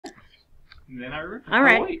And then I remember. All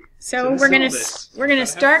right. Oh, wait. So we're gonna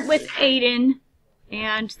start with Aiden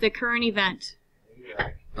and the current event.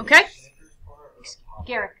 Okay?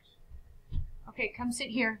 Garrick. Okay, come sit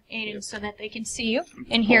here, Aiden, so that they can see you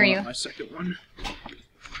and hear you. My second one.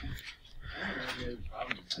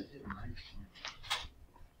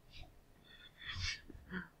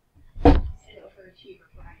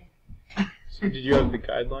 So did you have the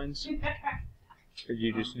guidelines? Or did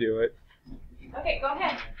you just do it? Okay, go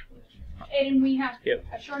ahead. Aiden, we have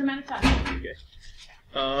a short amount of time. Okay.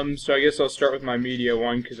 So I guess I'll start with my media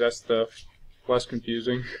one because that's the less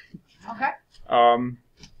confusing. Okay.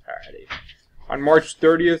 Alrighty. On March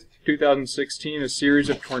 30th, 2016, a series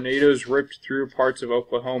of tornadoes ripped through parts of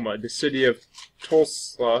Oklahoma. The city of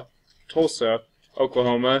Tulsa,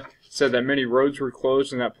 Oklahoma, said that many roads were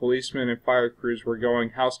closed and that policemen and fire crews were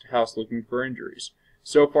going house to house looking for injuries.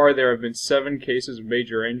 So far, there have been 7 cases of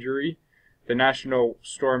major injury. The National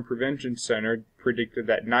Storm Prevention Center predicted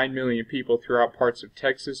that 9 million people throughout parts of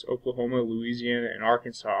Texas, Oklahoma, Louisiana, and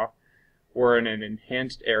Arkansas were in an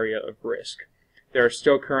enhanced area of risk. There are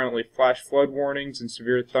still currently flash flood warnings and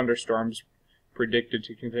severe thunderstorms predicted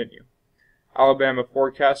to continue. Alabama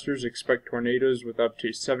forecasters expect tornadoes with up to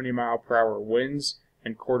 70-mile-per-hour winds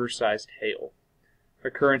and quarter-sized hail.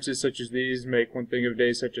 Occurrences such as these make one thing of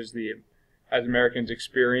days such as Americans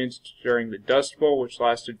experienced during the Dust Bowl, which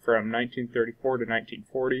lasted from 1934 to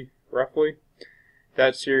 1940, roughly.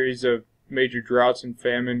 That series of major droughts and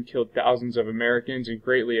famine killed thousands of Americans and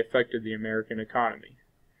greatly affected the American economy.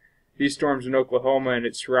 These storms in Oklahoma and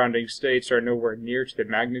its surrounding states are nowhere near to the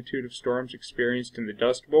magnitude of storms experienced in the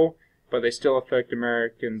Dust Bowl, but they still affect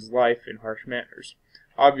Americans' life in harsh manners.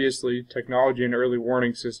 Obviously, technology and early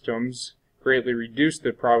warning systems greatly reduce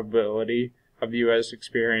the probability of the U.S.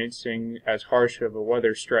 experiencing as harsh of a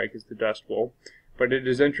weather strike as the Dust Bowl, but it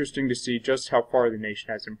is interesting to see just how far the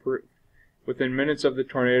nation has improved. Within minutes of the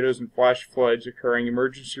tornadoes and flash floods occurring,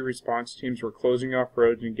 emergency response teams were closing off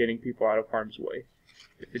roads and getting people out of harm's way.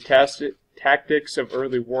 If the tactics of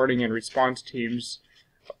early warning and response teams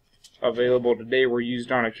available today were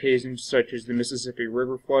used on occasions such as the Mississippi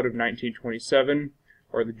River flood of 1927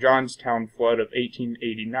 or the Johnstown flood of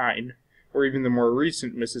 1889, or even the more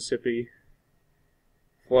recent Mississippi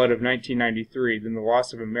flood of 1993, then the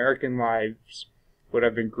loss of American lives would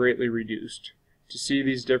have been greatly reduced. To see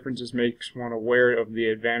these differences makes one aware of the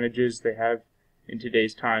advantages they have in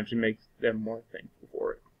today's times and makes them more thankful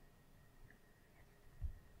for it.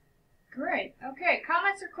 Great. Okay,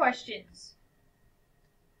 comments or questions?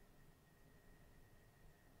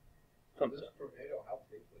 Thumbs up.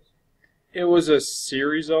 It was a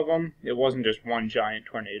series of them. It wasn't just one giant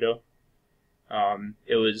tornado.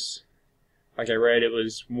 It was, like I read, it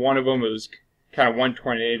was one of them. It was kind of one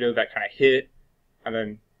tornado that kind of hit, and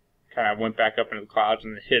then kind of went back up into the clouds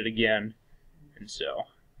and then hit again. And so.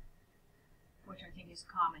 Which I think is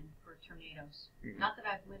common for tornadoes. Mm-hmm. Not that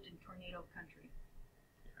I've lived in tornado country.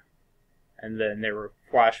 And then there were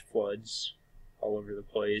flash floods all over the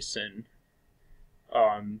place, and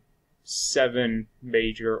 7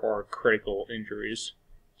 major or critical injuries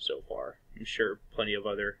so far. I'm sure plenty of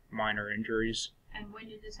other minor injuries. And when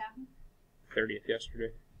did this happen? 30th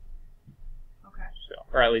yesterday. Okay. So,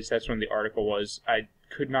 or at least that's when the article was. I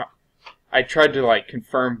tried to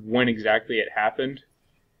confirm when exactly it happened,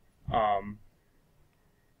 but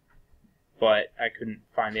I couldn't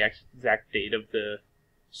find the exact date of the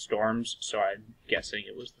storms, so I'm guessing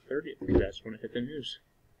it was the 30th, because that's when it hit the news.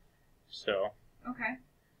 So. Okay.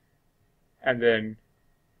 And then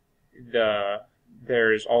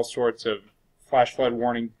there's all sorts of flash flood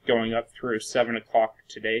warning going up through 7 o'clock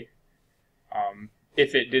today.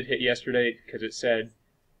 If it did hit yesterday, because it said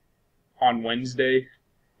on Wednesday,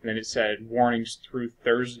 and then it said warnings through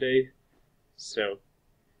Thursday. So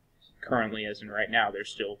currently, as in right now, there's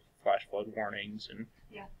still flash flood warnings and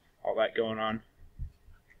all that going on.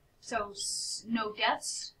 So no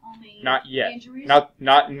deaths, only not yet. Injuries?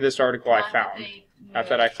 Not in this article I found. Not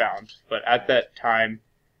that I found, but at that time,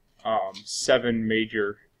 7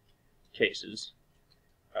 major cases.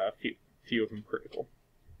 Few of them critical.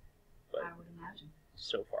 But I would imagine.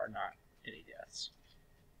 So far, not any deaths.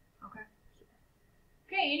 Okay.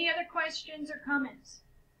 Okay. Any other questions or comments?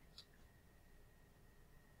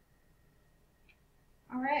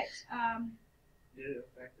 All right. Did it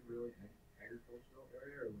affect the really agricultural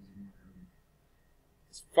area, or was it more urban?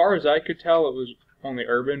 As far as I could tell, it was only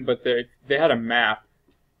urban, but they had a map,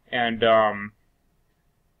 and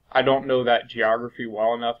I don't know that geography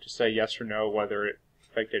well enough to say yes or no whether it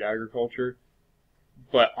affected agriculture.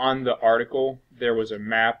 But on the article, there was a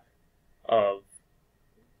map of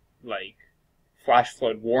flash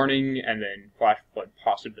flood warning and then flash flood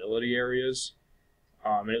possibility areas.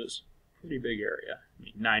 It was a pretty big area. I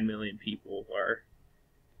mean, 9 million people are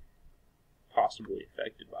possibly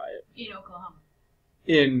affected by it. In Oklahoma.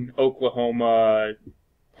 In Oklahoma,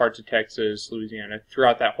 parts of Texas, Louisiana,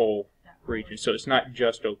 throughout that whole region. So it's not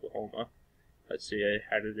just Oklahoma. Let's see, I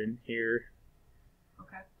had it in here.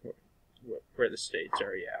 Okay. Where the states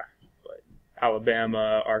are, yeah. But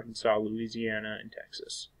Alabama, Arkansas, Louisiana, and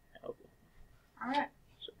Texas. And Oklahoma. All right.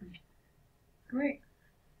 So, great.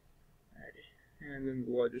 alrighty. And then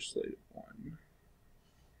the legislative one.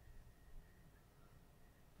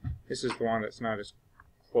 This is the one that's not as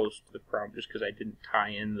close to the problem just because I didn't tie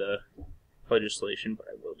in the legislation, but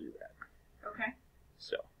I will do that. Okay.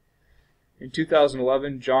 So, in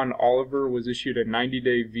 2011, John Oliver was issued a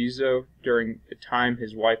 90-day visa during the time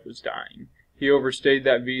his wife was dying. He overstayed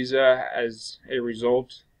that visa as a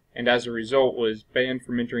result was banned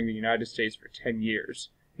from entering the United States for 10 years.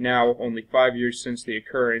 Now, only 5 years since the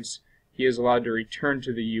occurrence, he is allowed to return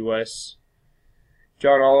to the U.S.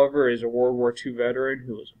 John Oliver is a World War II veteran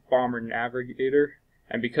who was a bomber navigator,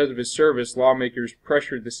 and because of his service, lawmakers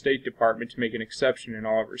pressured the State Department to make an exception in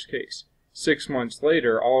Oliver's case. 6 months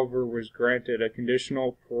later, Oliver was granted a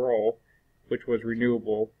conditional parole, which was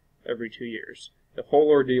renewable every 2 years. The whole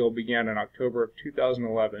ordeal began in October of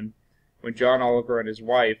 2011, when John Oliver and his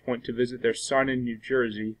wife went to visit their son in New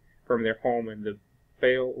Jersey from their home in the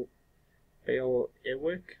Bailiwick,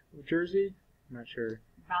 New Jersey? I'm not sure.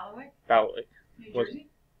 Bailiwick. New Jersey?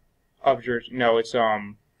 Of Jersey. No, it's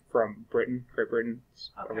from Britain, Great Britain.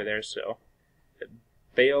 It's over there, so.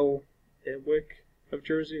 Bailiwick of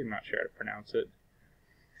Jersey? I'm not sure how to pronounce it.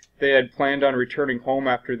 They had planned on returning home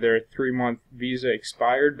after their 3-month visa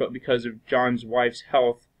expired, but because of John's wife's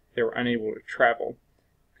health, they were unable to travel.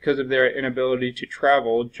 Because of their inability to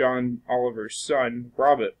travel, John Oliver's son,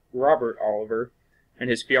 Robert Oliver, and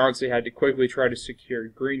his fiancée had to quickly try to secure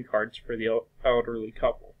green cards for the elderly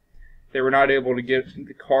couple. They were not able to get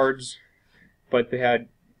the cards, but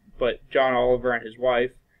John Oliver and his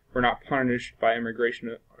wife were not punished by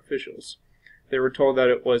immigration officials. They were told that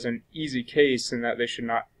it was an easy case and that they should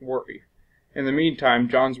not worry. In the meantime,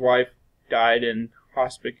 John's wife died in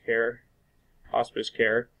hospice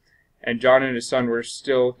care, and John and his son were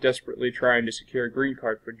still desperately trying to secure a green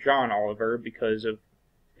card for John Oliver because of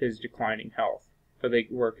his declining health, but they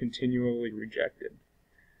were continually rejected.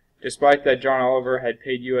 Despite that, John Oliver had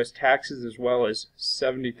paid U.S. taxes as well as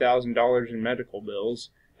 $70,000 in medical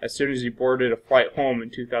bills. As soon as he boarded a flight home in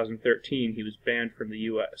 2013, he was banned from the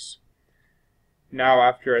U.S. Now,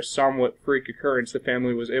 after a somewhat freak occurrence, the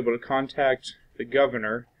family was able to contact the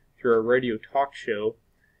governor through a radio talk show,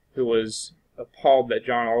 who was appalled that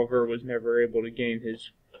John Oliver was never able to gain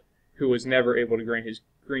his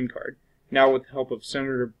green card. Now, with the help of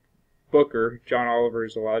Senator Booker, John Oliver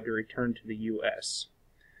is allowed to return to the U.S.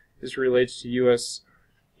 This relates to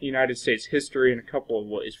United States history in a couple of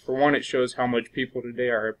ways. For one, it shows how much people today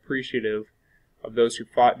are appreciative of those who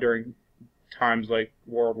fought during times like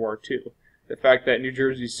World War II. The fact that New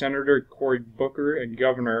Jersey Senator Cory Booker and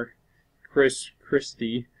Governor Chris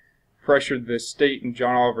Christie pressured the state in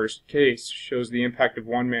John Oliver's case shows the impact of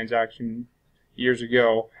one man's action years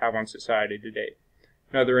ago have on society today.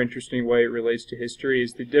 Another interesting way it relates to history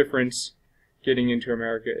is the difference getting into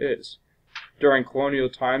America is. During colonial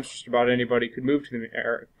times, just about anybody could move to the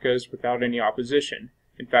Americas without any opposition.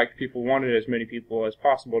 In fact, people wanted as many people as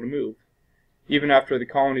possible to move. Even after the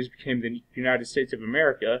colonies became the United States of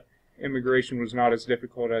America, immigration was not as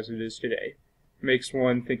difficult as it is today. It makes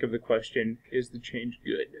one think of the question, is the change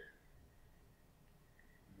good?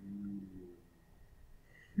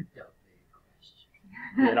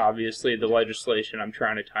 And obviously the legislation I'm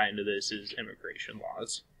trying to tie into this is immigration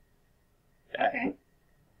laws. Okay.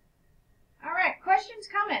 All right, questions,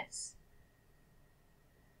 comments?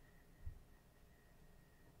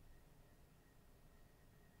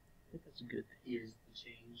 I think that's a good thing. Is the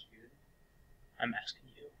change good? I'm asking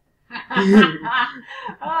you.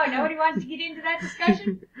 Oh, nobody wants to get into that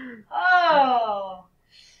discussion? Oh,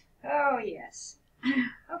 yes.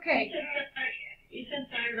 Okay. You said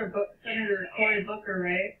Senator Cory Booker,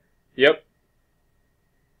 right? Yep.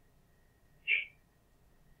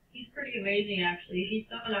 He's pretty amazing, actually. He's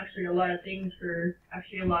done actually a lot of things for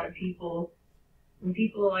a lot of people. When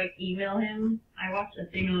people email him, I watched a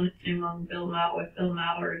thing on him on Bill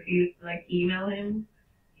Maller. If you email him,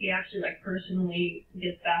 he actually personally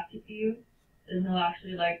gets back to you, and he'll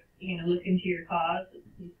actually look into your cause.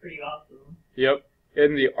 He's pretty awesome. Yep.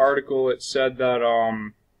 In the article, it said that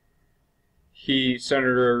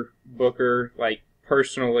Senator Booker,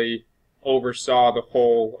 personally oversaw the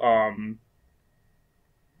whole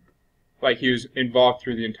like he was involved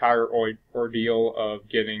through the entire ordeal of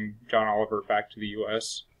getting John Oliver back to the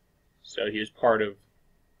U.S. So he was part of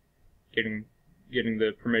getting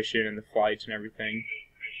the permission and the flights and everything.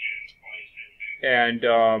 And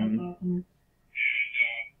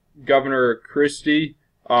Governor Christie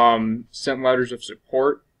sent letters of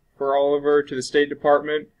support for Oliver to the State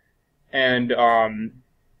Department, and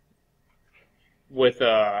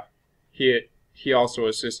he also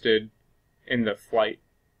assisted in the flight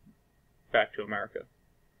back to America.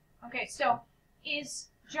 Okay, so is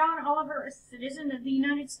John Oliver a citizen of the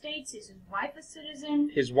United States? Is his wife a citizen?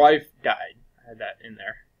 His wife died. I had that in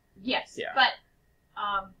there. Yes, Yeah. but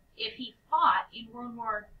if he fought in World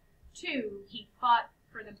War II, he fought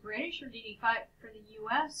for the British, or did he fight for the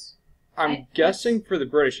U.S.? I'm guessing for the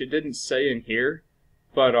British. It didn't say in here,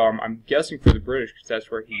 but I'm guessing for the British because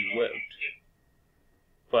that's where he lived.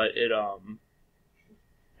 But it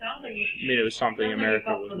Sounds like I mean, it was something America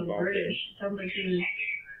was for the involved in. British. Sounds like he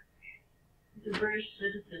was a British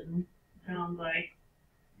citizen. Sounds like.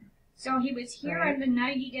 So he was here Right. on the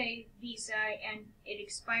 90-day visa, and it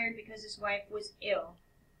expired because his wife was ill.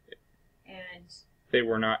 And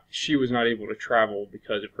She was not able to travel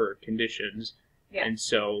because of her conditions, yeah, and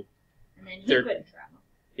so and then he they're- couldn't travel.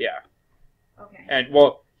 yeah. Okay. And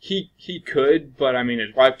well, he could, but I mean,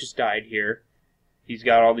 his wife just died here. He's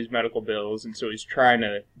got all these medical bills, and so he's trying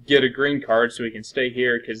to get a green card so he can stay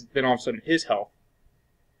here. Because then all of a sudden his health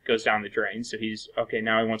goes down the drain. So he's okay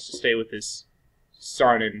now. He wants to stay with his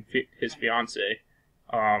son and his fiance,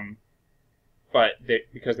 but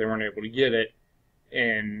because they weren't able to get it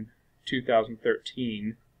in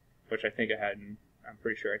 2013, which I think I had, I'm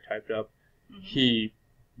pretty sure I typed up. Mhm. He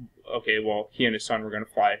and his son were going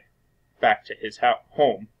to fly back to his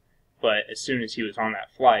home, but as soon as he was on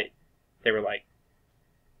that flight, they were like,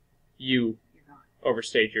 "You You're gone.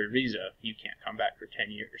 overstayed your visa. You can't come back for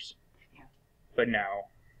 10 years." Yeah. But now,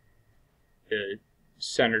 the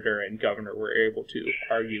senator and governor were able to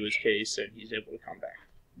argue his case, and he's able to come back.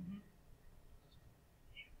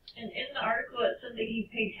 And in the article, it said that he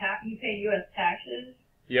paid U.S. taxes.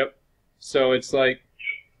 Yep. So it's like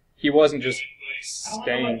he wasn't just I wonder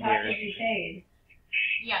staying what taxes here. he paid.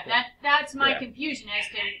 Yeah, that's my Yeah. confusion as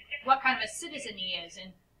to what kind of a citizen he is,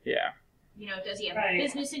 and Yeah. does he have Right. a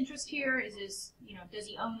business interest here? Is his, does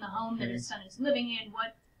he own the home that his son is living in?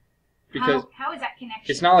 What? Because how is that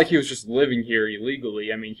connection? it's not like he was just living here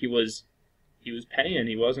illegally. I mean, he was paying.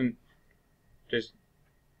 He wasn't just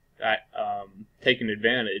taking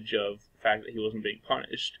advantage of the fact that he wasn't being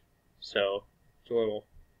punished. So it's a little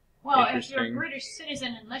Well, if you're a interesting. British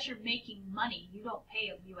citizen, unless you're making money, you don't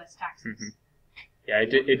pay U.S. taxes. Mhm. Yeah. It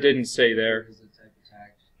didn't say there. Because the type of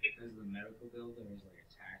tax, because of the medical bill, there was like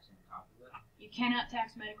a tax on top of it. You cannot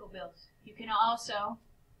tax medical bills. You can also,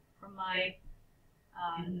 from my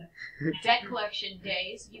debt collection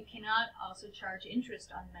days, you cannot also charge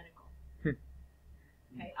interest on medical.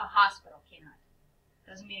 Okay, a hospital cannot.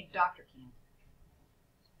 Doesn't mean a doctor can't.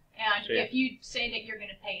 And So, yeah. if you say that you're going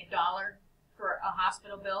to pay $1 for a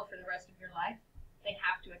hospital bill for the rest of your life, they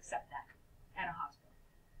have to accept that at a hospital.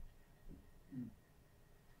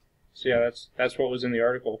 So yeah, that's what was in the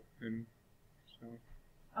article, and so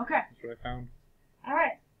Okay. that's what I found. All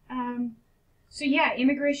right. So yeah,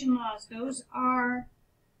 immigration laws. That's a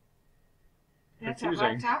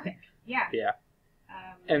Confusing. hot topic. Yeah. Yeah.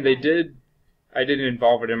 And they did. I didn't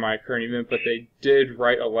involve it in my current event, but they did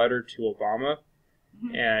write a letter to Obama,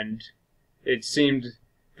 Mhm. and it seemed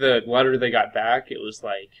the letter they got back, it was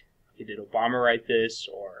like, okay, did Obama write this,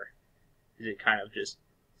 or is it kind of just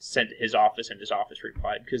sent to his office and his office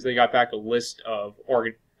replied? Because they got back a list of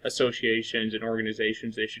associations and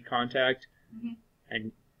organizations they should contact, Mhm.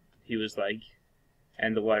 and he was like,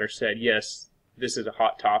 and the letter said, yes, this is a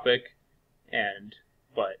hot topic,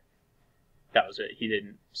 but that was it. He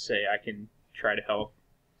didn't say I can try to help.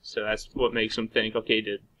 So that's what makes him think, okay,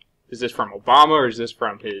 is this from Obama or is this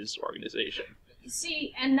from his organization?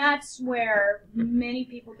 See, and that's where many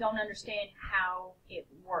people don't understand how it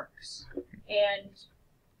works. And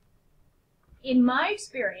in my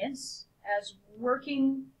experience, as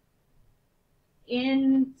working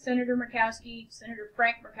in Senator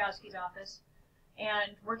Frank Murkowski's office,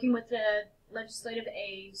 and working with the legislative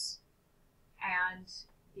aides and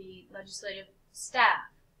the legislative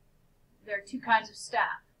staff, there are two kinds of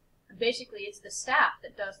staff. And basically, it's the staff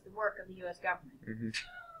that does the work of the U.S. government. Mm-hmm.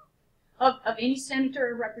 Of any senator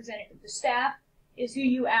or representative. The staff is who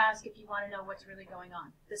you ask if you want to know what's really going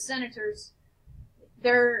on. The senators,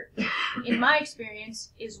 in my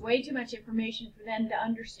experience, is way too much information for them to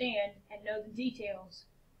understand and know the details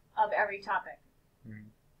of every topic. Mhm.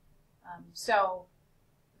 So,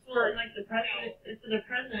 Well, and like the president, for the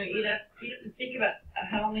president, you'd have to think about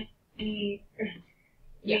how many.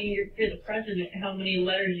 You're the president, how many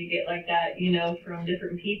letters you get like that, you know, from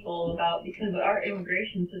different people about, because our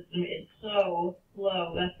immigration system is so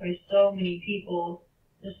slow. That's why so many people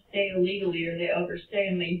just stay illegally or they overstay,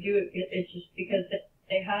 and they do it. It's just because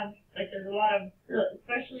they have, like, there's a lot of,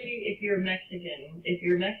 especially if you're Mexican. If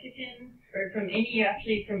you're Mexican or from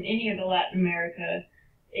any of the Latin America,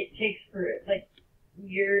 it takes for, like,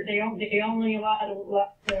 they only allow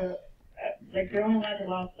to. Like, they're only allowed to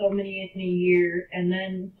allow so many in a year, and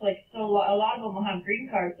then it's like, so a lot of them will have green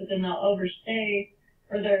cards, but then they'll overstay,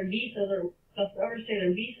 or their visas, or they'll overstay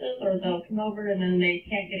their visas, or they'll come over and then they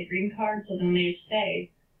can't get a green card, so then they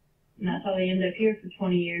stay, and that's how they end up here for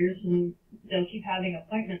 20 years, and they'll keep having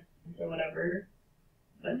appointments or whatever,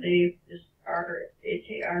 but they just our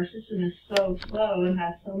system is so slow and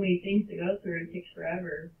has so many things to go through, it takes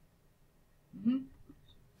forever. Mm-hmm.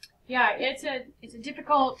 Yeah, it's a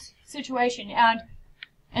difficult situation,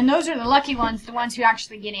 and those are the lucky ones, the ones who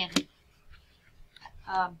actually get in.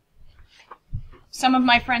 Some of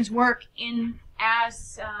my friends work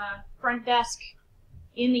as front desk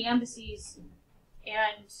in the embassies,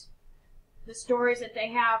 and the stories that they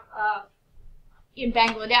have in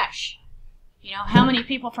Bangladesh. You know, how many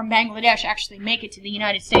people from Bangladesh actually make it to the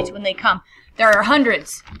United States when they come? There are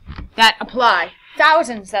hundreds that apply,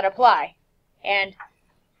 thousands that apply, and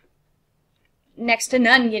next to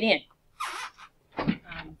none get in.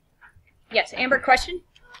 Yes, Amber, question?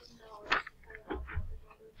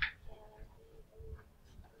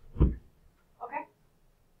 Okay.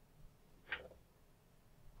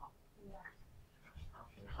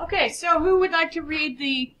 Okay, so who would like to read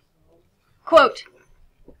the quote?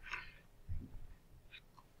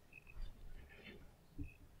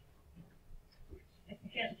 I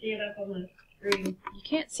can't see it up on the screen. You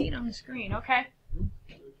can't see it on the screen, okay.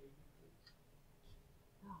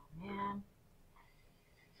 Man.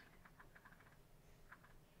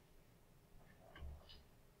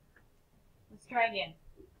 Let's try again.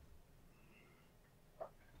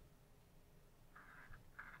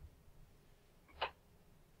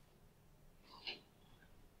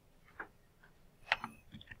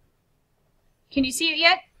 Can you see it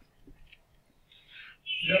yet?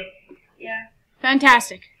 Yep. Yeah.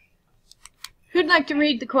 Fantastic. Who'd like to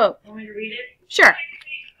read the quote? Want me to read it? Sure.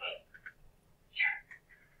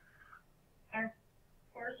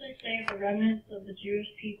 Forces save the remnants of the Jewish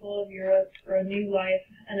people of Europe for a new life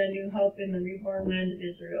and a new hope in the reborn land of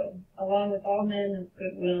Israel. Along with all men of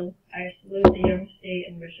goodwill, I salute the young state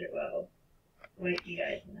and wish it well. Wait, you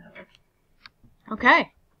guys know.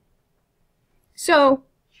 Okay. So,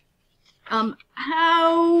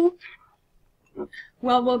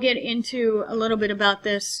 well, we'll get into a little bit about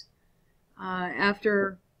this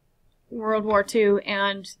after World War II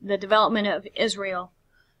and the development of Israel.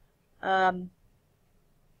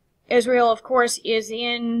 Israel, of course, is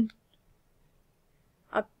in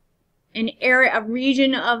a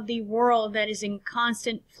region of the world that is in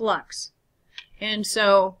constant flux. And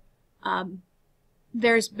so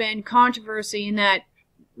there's been controversy in that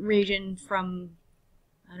region from,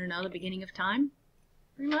 I don't know, the beginning of time,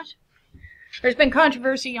 pretty much. There's been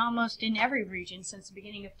controversy almost in every region since the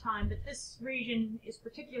beginning of time, but this region is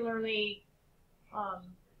particularly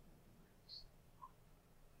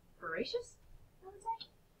voracious, I would say.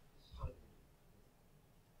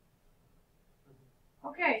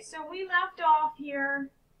 Okay, so we left off here.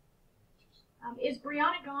 Is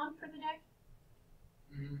Brianna gone for the day?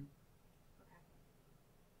 Mm-hmm.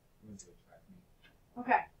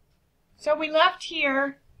 Okay. So we left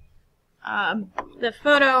here the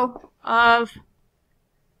photo of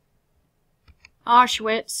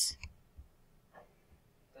Auschwitz.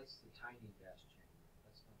 That's the tiny gas chamber.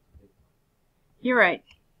 That's not the big one. You're right.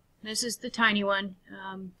 This is the tiny one.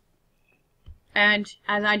 And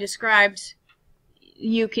as I described,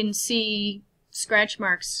 you can see scratch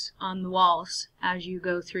marks on the walls as you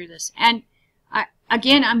go through this. And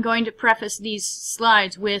again, I'm going to preface these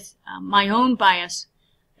slides with my own bias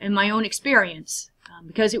and my own experience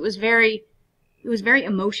because it was very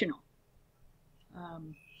emotional.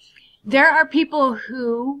 There are people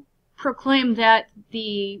who proclaim that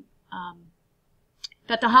the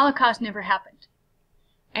Holocaust never happened,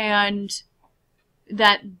 and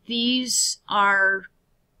that these are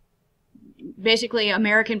basically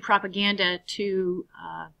American propaganda to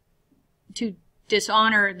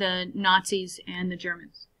dishonor the Nazis and the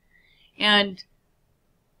Germans. And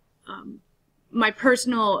my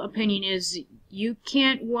personal opinion is you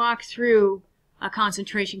can't walk through a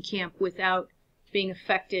concentration camp without being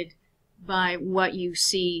affected by what you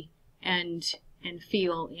see and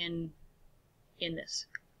feel in this.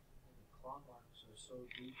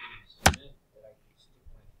 deep in the cement that I could stick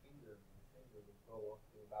my finger and my finger would go up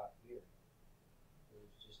to about here. It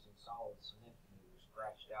was just in solid cement and they were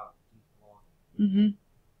scratched out deep long. Mm-hmm.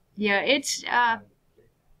 Yeah,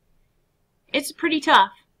 it's pretty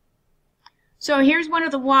tough. So here's one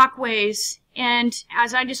of the walkways, and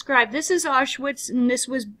as I described, this is Auschwitz, and this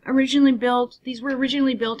was originally built. These were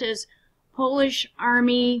originally built as Polish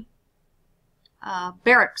Army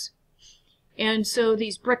barracks, and so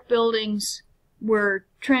these brick buildings were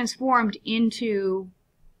transformed into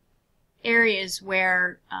areas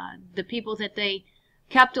where the people that they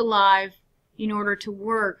kept alive in order to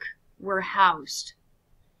work were housed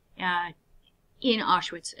in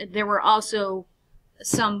Auschwitz. There were also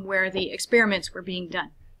some where the experiments were being done.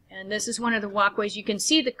 And this is one of the walkways. You can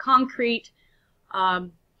see the concrete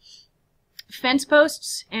fence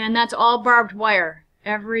posts, and that's all barbed wire.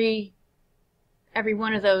 Every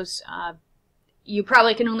one of those, you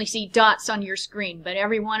probably can only see dots on your screen, but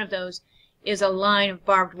every one of those is a line of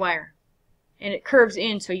barbed wire. And it curves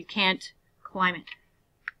in so you can't climb it.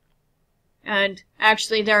 And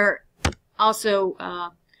actually they're also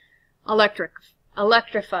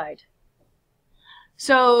electrified.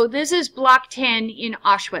 So this is Block 10 in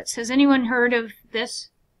Auschwitz. Has anyone heard of this?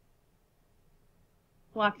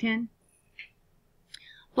 Block 10?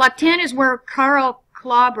 Block 10 is where Karl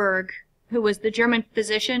Klauberg, who was a German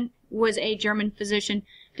physician,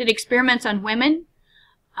 did experiments on women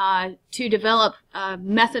to develop a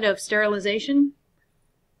method of sterilization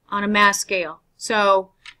on a mass scale. So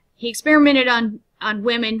he experimented on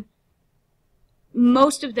women.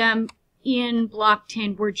 Most of them in Block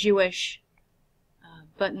 10 were Jewish,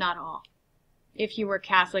 but not all. If you were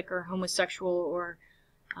Catholic or homosexual or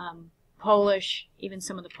Polish, even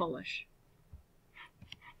some of the Polish.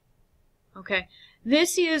 Okay,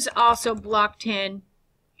 this is also Block 10.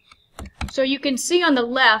 So you can see on the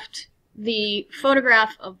left the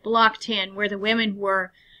photograph of Block 10 where the women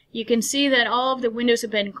were. You can see that all of the windows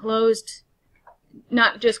have been closed,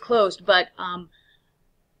 not just closed, but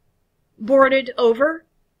boarded over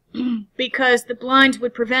because the blinds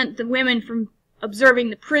would prevent the women from observing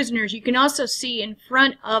the prisoners. You can also see in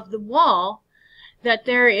front of the wall that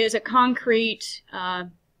there is a concrete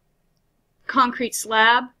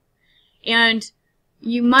slab, and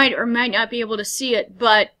you might or might not be able to see it,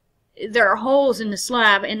 but there are holes in the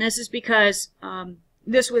slab, and this is because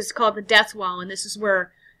this was called the death wall, and this is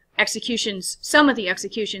where executions, some of the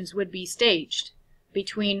executions would be staged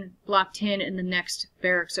between Block 10 and the next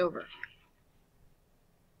barracks over.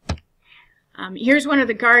 Here's one of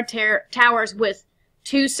the guard towers with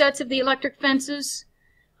two sets of the electric fences,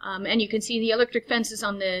 and you can see the electric fences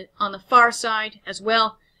on the far side as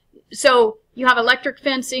well. So you have electric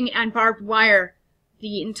fencing and barbed wire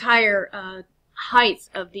the entire height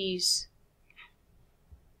of these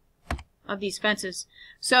fences.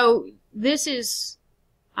 So this is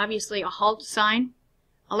obviously a halt sign,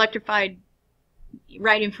 electrified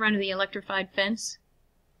right in front of the electrified fence,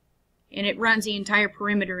 and it runs the entire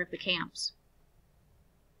perimeter of the camps.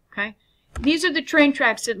 Okay, these are the train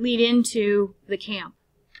tracks that lead into the camp.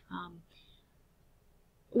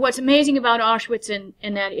 What's amazing about Auschwitz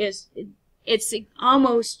and that is it's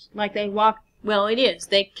almost like they walked. Well, it is.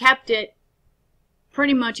 They kept it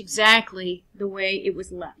pretty much exactly the way it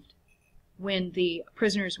was left when the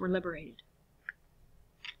prisoners were liberated.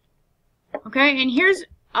 Okay, and here's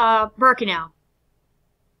Birkenau.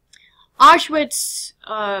 Auschwitz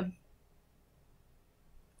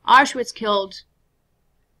killed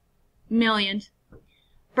millions.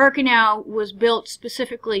 Birkenau was built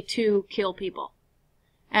specifically to kill people.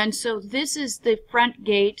 And so this is the front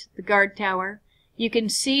gate, the guard tower. You can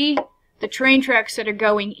see the train tracks that are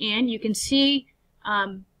going in. You can see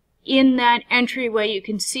in that entryway, you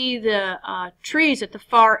can see the trees at the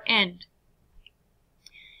far end.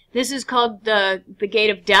 This is called the Gate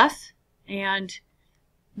of Death, and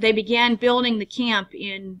they began building the camp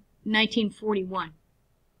in 1941.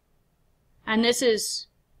 And this is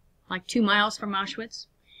like 2 miles from Auschwitz.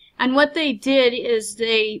 And what they did is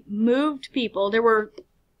they moved people. There were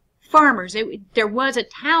farmers. There was a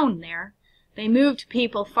town there. They moved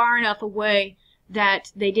people far enough away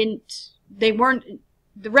that the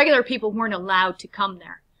regular people weren't allowed to come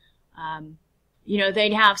there. You know,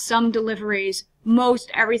 they'd have some deliveries. Most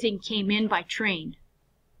everything came in by train.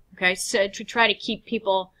 Okay, so to try to keep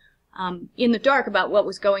people in the dark about what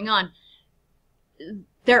was going on.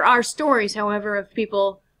 There are stories, however, of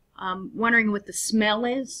people wondering what the smell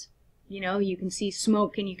is. You know, you can see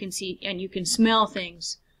smoke and you can smell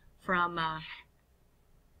things from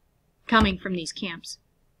coming from these camps.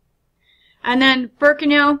 And then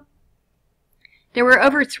Birkenau, there were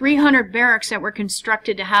over 300 barracks that were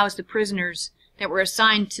constructed to house the prisoners that were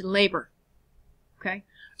assigned to labor. Okay?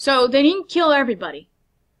 So they didn't kill everybody.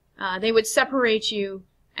 They would separate you,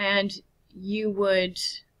 and you would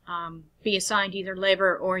be assigned either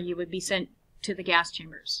labor or you would be sent to the gas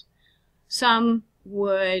chambers. Some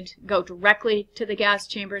would go directly to the gas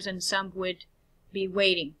chambers, and some would be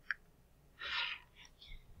waiting.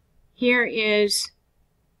 Here is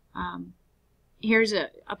here's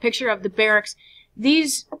a picture of the barracks.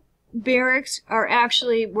 These barracks are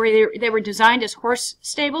actually where they were designed as horse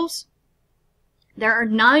stables. There are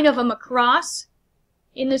 9 of them across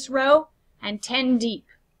in this row and 10 deep.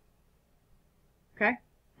 Okay?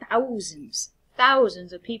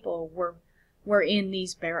 Thousands of people were in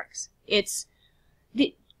these barracks. It's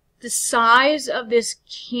the size of this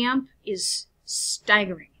camp is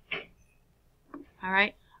staggering. All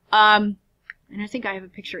right? And I think I have a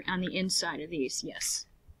picture on the inside of these. Yes.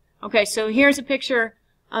 Okay, so here's a picture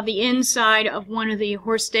of the inside of one of the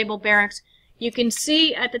horse stable barracks. You can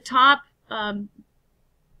see at the top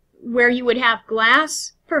where you would have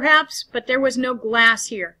glass, perhaps, but there was no glass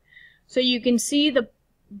here. So you can see the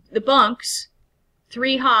bunks,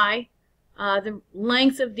 3 high, the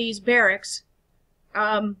length of these barracks,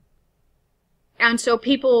 and so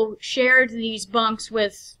people shared these bunks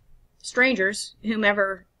with strangers,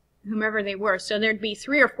 whomever they were. So there'd be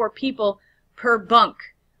 3 or 4 people per bunk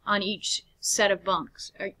on each set of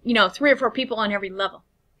bunks. You know, 3 or 4 people on every level.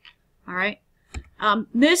 All right.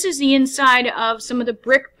 This is the inside of some of the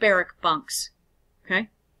brick barrack bunks. Okay,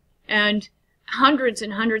 and hundreds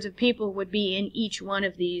and hundreds of people would be in each one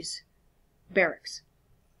of these barracks.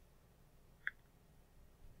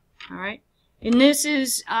 All right, and this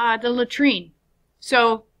is the latrine.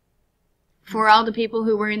 So for all the people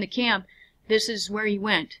who were in the camp, this is where you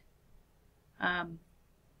went.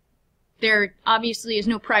 There obviously is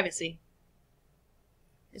no privacy.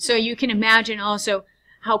 So you can imagine also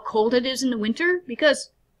how cold it is in the winter,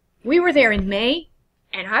 because we were there in May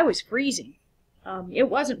and I was freezing. It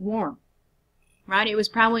wasn't warm, right? It was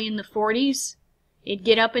probably in the 40s. It'd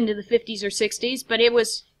get up into the 50s or 60s, but it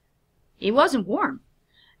wasn't warm.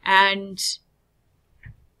 And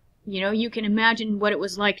you know, you can imagine what it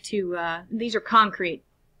was like to, these are concrete,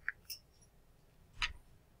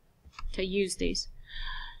 to use these.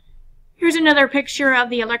 Here's another picture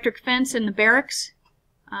of the electric fence in the barracks.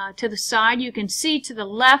 To the side, you can see to the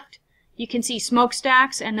left, you can see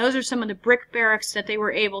smokestacks, and those are some of the brick barracks that they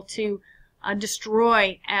were able to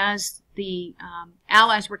destroy as the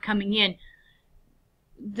Allies were coming in.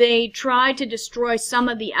 They tried to destroy some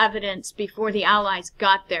of the evidence before the Allies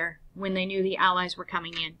got there, when they knew the Allies were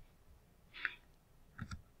coming in.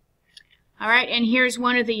 All right, and here's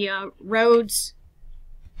one of the roads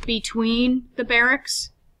between the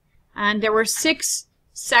barracks, and there were 6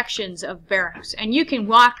 sections of barracks, and you can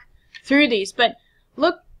walk through these, but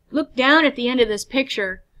look down at the end of this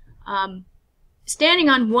picture. Standing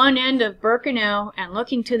on one end of Birkenau and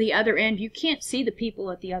looking to the other end, you can't see the people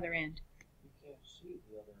at the other end. You can't see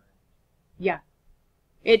the other end. Yeah,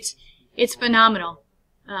 it's phenomenal.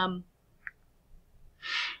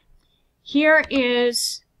 Here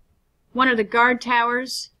is one of the guard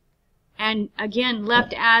towers, and again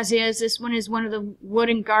left as is. This one is one of the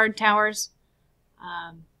wooden guard towers,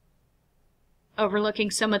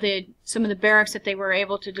 overlooking some of the barracks that they were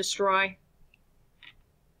able to destroy.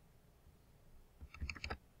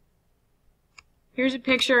 Here's a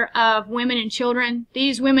picture of women and children.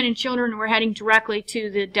 These women and children were heading directly to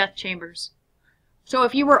the death chambers. So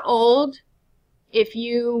if you were old, if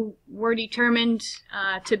you were determined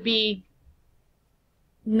to be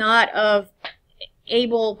not of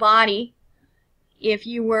able body, if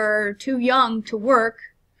you were too young to work,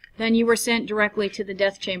 then you were sent directly to the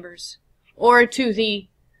death chambers, or to the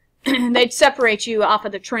they'd separate you off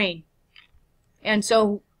of the train. And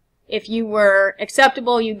so if you were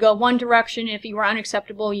acceptable, you'd go one direction. If you were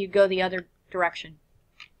unacceptable, you'd go the other direction.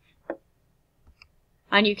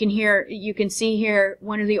 And you can see here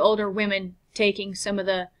one of the older women taking some of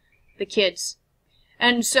the kids.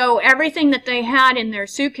 And so everything that they had in their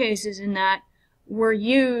suitcases and that were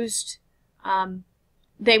used,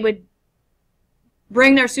 they would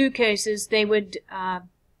bring their suitcases, they would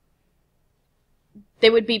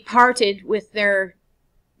be parted with their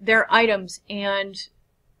items, and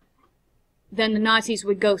then the Nazis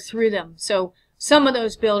would go through them. So some of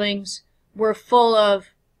those buildings were full of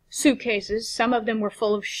suitcases, some of them were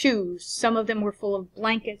full of shoes, some of them were full of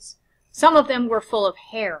blankets, some of them were full of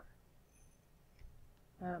hair.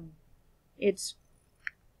 It's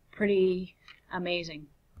pretty amazing.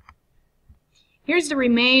 Here's the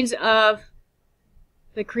remains of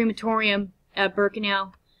the crematorium at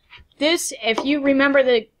Birkenau. This, if you remember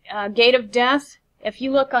the Gate of Death, if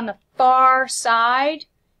you look on the far side,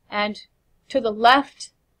 and to the left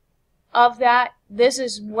of that, this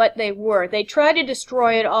is what they were. They tried to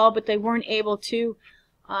destroy it all, but they weren't able to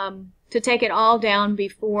take it all down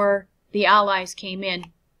before the Allies came in.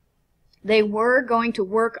 They were going to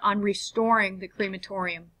work on restoring the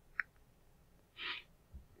crematorium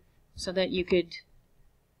so that you could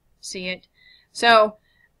see it. So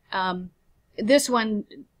these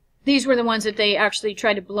were the ones that they actually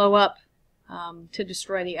tried to blow up to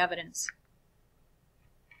destroy the evidence.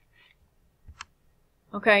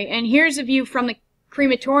 Okay, and here's a view from the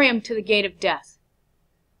crematorium to the gate of death.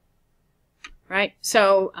 Right?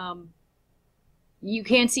 So you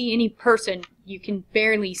can't see any person. You can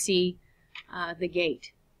barely see the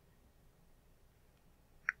gate.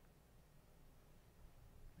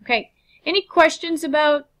 Okay, any questions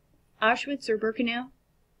about Auschwitz or Birkenau?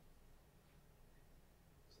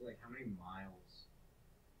 So, like, how many miles?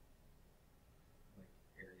 Like,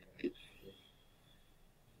 area?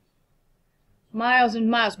 Miles and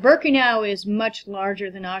miles. Birkenau is much larger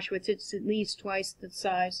than Auschwitz. It's at least twice the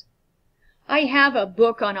size. I have a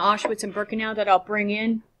book on Auschwitz and Birkenau that I'll bring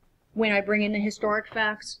in when I bring in the historic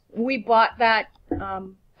facts. We bought that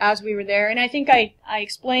as we were there, and I think I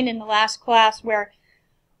explained in the last class where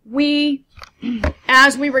we,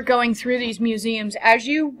 as we were going through these museums, as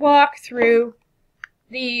you walk through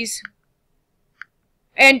these,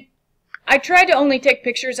 and I tried to only take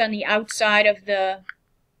pictures on the outside of the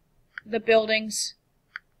buildings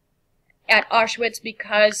at Auschwitz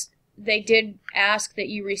because they did ask that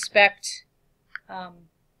you respect,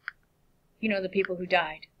 you know, the people who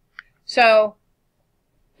died. So,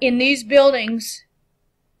 in these buildings,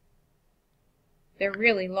 they're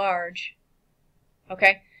really large.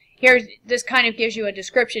 Okay? This kind of gives you a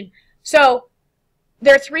description. So,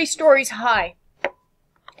 they're 3 stories high.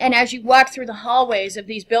 And as you walk through the hallways of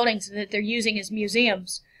these buildings that they're using as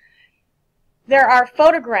museums, there are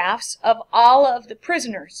photographs of all of the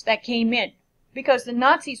prisoners that came in. Because the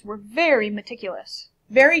Nazis were very meticulous,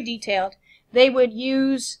 very detailed. They would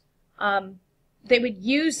use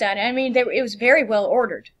that. I mean, it was very well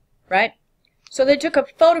ordered, right? So they took a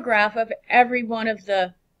photograph of every one of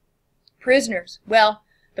the prisoners. Well,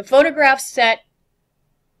 the photographs that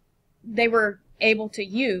they were able to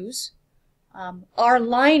use are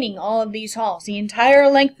lining all of these halls, the entire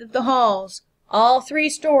length of the halls, all 3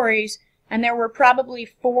 stories, and there were probably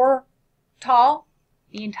 4 tall,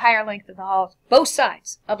 the entire length of the halls, both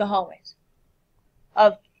sides of the hallways,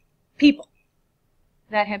 of people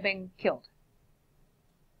that had been killed.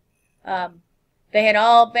 They had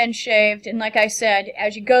all been shaved, and like I said,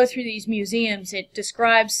 as you go through these museums, it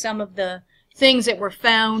describes some of the things that were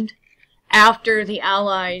found after the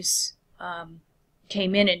Allies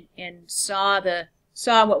came in and saw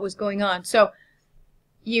what was going on. So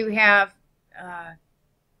you have,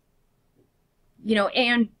 you know,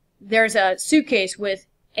 and there's a suitcase with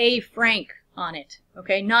A. Frank on it.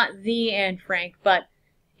 Okay, not the Anne Frank, but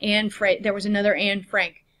Anne Frank. There was another Anne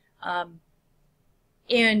Frank.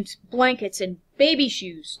 And blankets and baby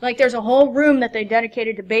shoes. Like there's a whole room that they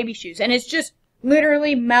dedicated to baby shoes. And it's just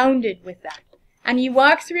literally mounded with that. And you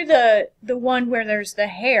walk through the one where there's the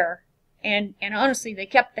hair. And honestly, they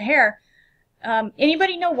kept the hair.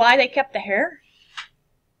 Anybody know why they kept the hair?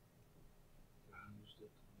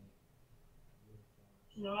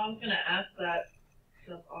 No, I was going to ask that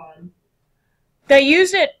stuff on. They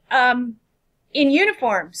used it in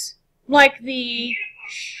uniforms. Like the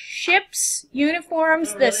ship's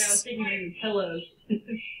uniforms. Oh, really? I was thinking maybe pillows.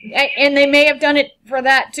 And they may have done it for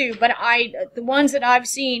that too. But the ones that I've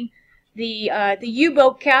seen, the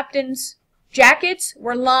U-boat captains' jackets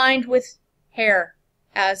were lined with hair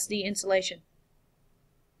as the insulation.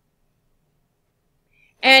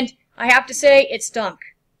 And I have to say, it stunk.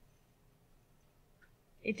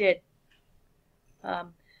 It did.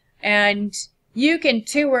 And you can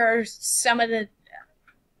tour some of the,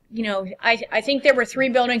 you know, I think there were 3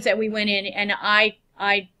 buildings that we went in, and I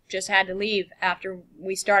just had to leave after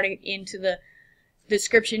we started into the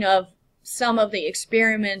description of some of the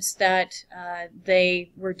experiments that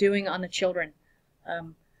they were doing on the children.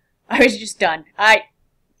 I was just done.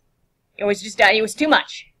 It was just done. It was too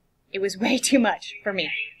much. It was way too much for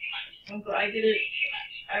me. So I did it.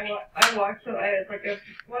 I watched a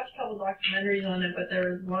couple documentaries on it, but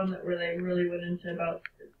there was one where they really went into about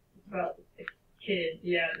the kids.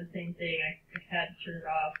 Yeah, the same thing. I had to turn it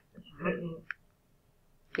off.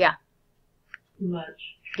 Yeah. Too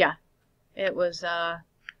much. Yeah. It was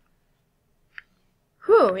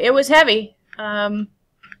it was heavy.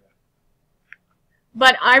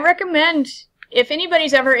 But I recommend, if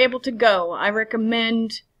anybody's ever able to go, I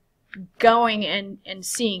recommend going and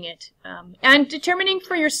seeing it, and determining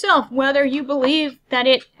for yourself whether you believe that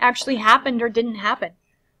it actually happened or didn't happen.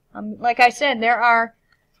 Like I said, there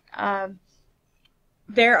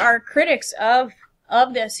are critics of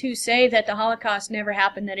this who say that the Holocaust never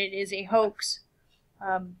happened, that it is a hoax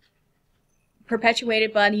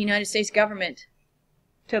perpetuated by the United States government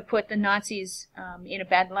to put the Nazis in a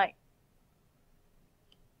bad light.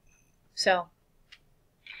 So,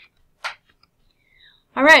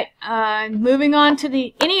 all right, moving on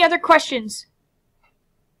to any other questions?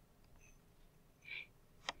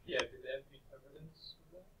 Yeah, did they have any evidence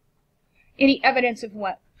of that? Any evidence of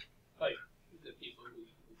what? Like, the people who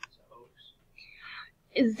believe it's a hoax?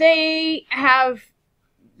 They have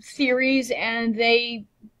theories and they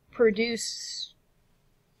produce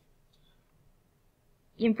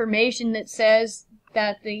information that says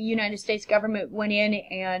that the United States government went in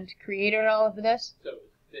and created all of this. So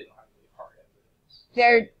they don't have any hard evidence.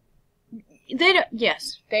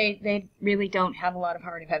 They really don't have a lot of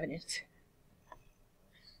hard evidence.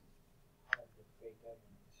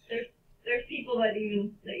 There's people that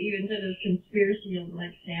even say there's conspiracy on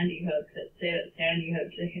like Sandy Hook that say that Sandy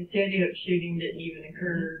Hook shooting didn't even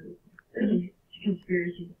occur. There's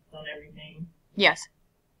conspiracies on everything. Yes.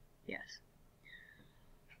 Yes.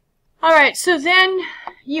 All right. So then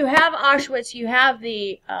you have Auschwitz. You have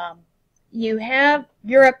you have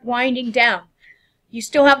Europe winding down. You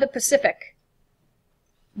still have the Pacific,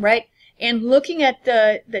 right? And looking at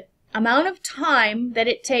the amount of time that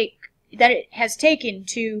it has taken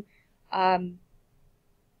to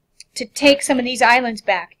take some of these islands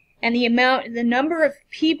back, and the number of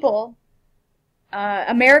people,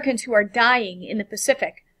 Americans who are dying in the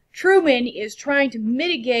Pacific, Truman is trying to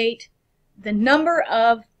mitigate the number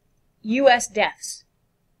of U.S. deaths,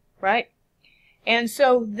 right? And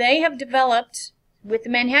so they have developed, with the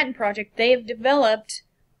Manhattan Project, they have developed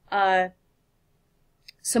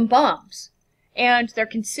some bombs, and they're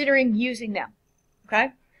considering using them,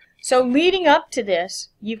 okay? So leading up to this,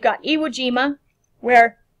 you've got Iwo Jima,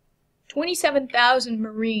 where 27,000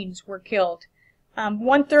 Marines were killed.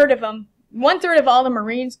 One third of all the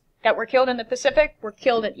Marines that were killed in the Pacific were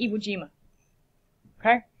killed at Iwo Jima.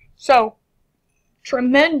 Okay? So,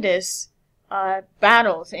 tremendous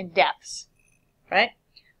battles and deaths. Right?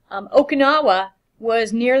 Okinawa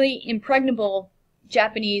was nearly impregnable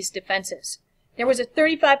Japanese defenses. There was a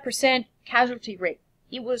 35% casualty rate.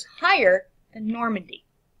 It was higher than Normandy.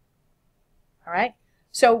 All right?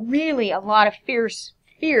 So really a lot of fierce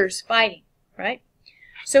fighting, right?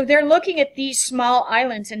 So they're looking at these small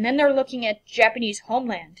islands, and then they're looking at Japanese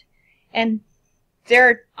homeland. And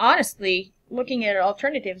they're honestly looking at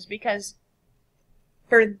alternatives, because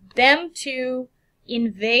for them to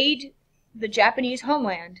invade the Japanese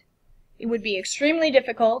homeland, it would be extremely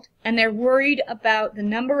difficult, and they're worried about the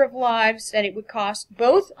number of lives that it would cost,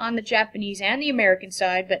 both on the Japanese and the American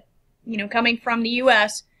side. But, you know, coming from the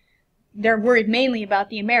U.S., they're worried mainly about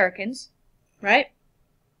the Americans, right?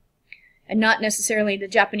 And not necessarily the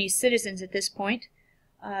Japanese citizens at this point.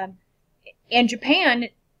 And Japan,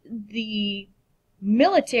 the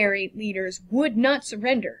military leaders would not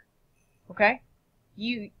surrender, okay?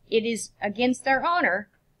 It is against their honor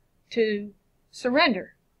to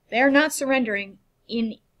surrender. They're not surrendering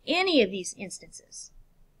in any of these instances.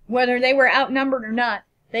 Whether they were outnumbered or not,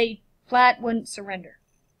 they flat wouldn't surrender,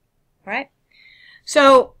 right?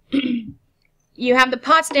 So, you have the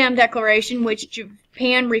Potsdam Declaration, which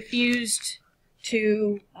Japan refused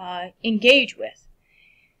to engage with.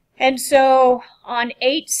 And so, on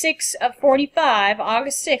August 6th of 45, a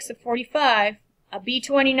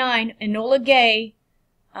B-29 Enola Gay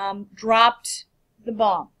dropped the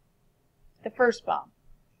bomb, the first bomb.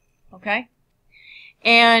 Okay?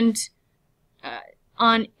 And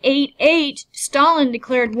on 8/8, Stalin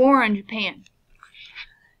declared war on Japan.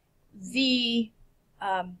 The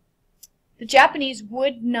Japanese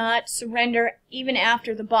would not surrender even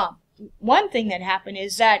after the bomb. One thing that happened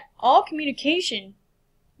is that all communication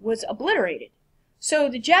was obliterated. So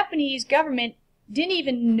the Japanese government didn't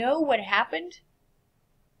even know what happened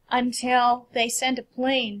until they sent a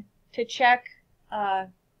plane to check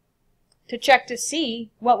to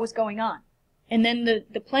see what was going on. And then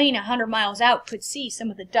the plane 100 miles out could see some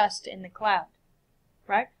of the dust in the cloud.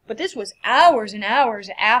 Right? But this was hours and hours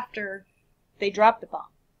after they dropped the bomb.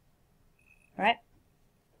 Right?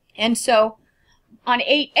 And so, on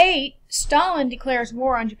 8/8, Stalin declares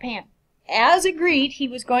war on Japan. As agreed, he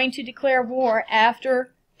was going to declare war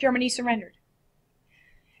after Germany surrendered.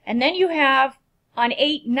 And then you have, on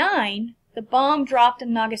 8/9, the bomb dropped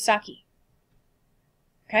in Nagasaki.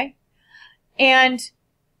 Okay? And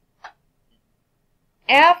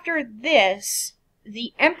after this,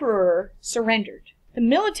 the emperor surrendered. The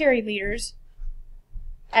military leaders,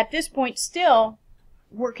 at this point, still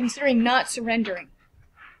were considering not surrendering.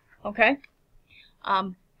 Okay?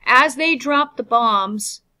 As they dropped the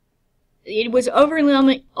bombs, it was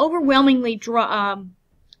overwhelmingly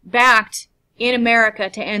backed in America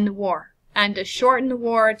to end the war and to shorten the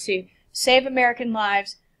war, to save American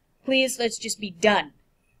lives. Please, let's just be done.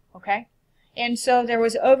 Okay? And so there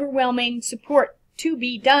was overwhelming support to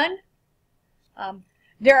be done.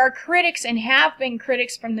 There are critics, and have been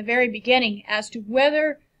critics from the very beginning, as to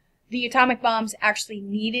whether the atomic bombs actually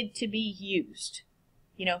needed to be used.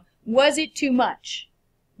 You know, was it too much?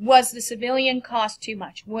 Was the civilian cost too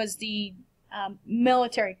much? Was the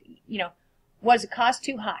military, was the cost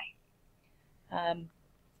too high?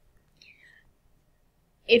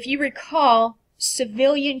 If you recall,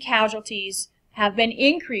 civilian casualties have been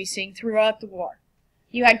increasing throughout the war.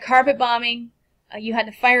 You had carpet bombing, you had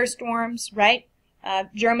the firestorms, right?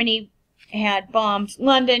 Germany had bombed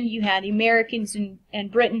London. You had the Americans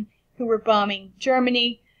and Britain who were bombing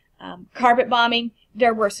Germany. Carpet bombing.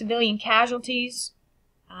 There were civilian casualties.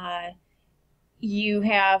 You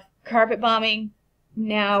have carpet bombing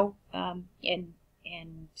now, and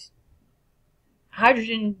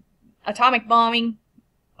hydrogen atomic bombing.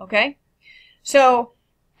 Okay, so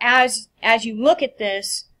as you look at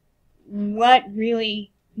this, what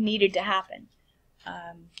really needed to happen?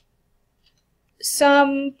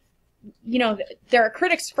 There are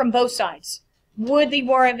critics from both sides. Would the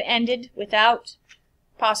war have ended without?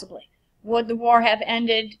 Possibly. Would the war have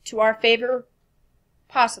ended to our favor?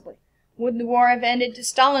 Possibly. Would the war have ended to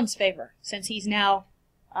Stalin's favor, since he's now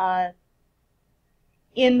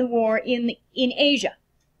in the war in Asia?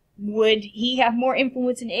 Would he have more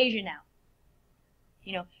influence in Asia now?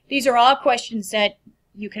 These are all questions that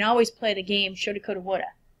you can always play the game shoulda, coulda,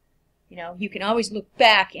 woulda. You can always look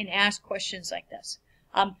back and ask questions like this.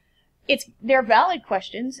 They're valid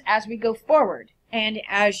questions as we go forward, and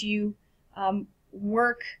as you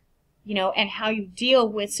work, and how you deal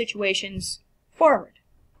with situations forward.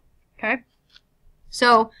 Okay?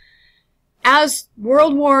 So, as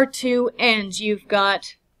World War II ends, you've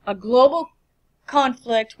got a global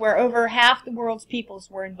conflict where over half the world's peoples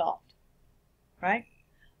were involved. Right?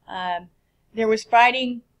 There was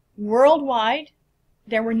fighting worldwide.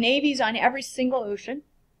 There were navies on every single ocean.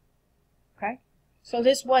 Okay? So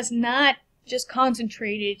this was not just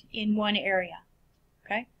concentrated in one area.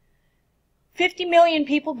 Okay? 50 million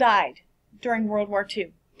people died during World War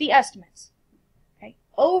II. The estimates. Okay?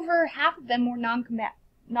 Over half of them were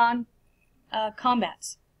non-combats.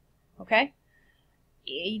 Okay?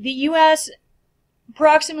 The U.S.,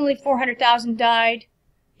 approximately 400,000 died.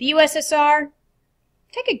 The USSR,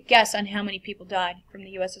 take a guess on how many people died from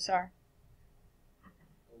the USSR.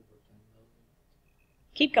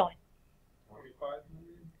 Keep going. 25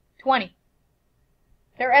 million? 20.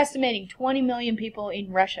 They're estimating 20 million people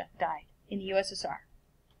in Russia died in the USSR.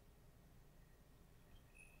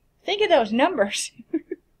 Think of those numbers.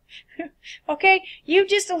 Okay? You've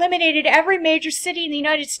just eliminated every major city in the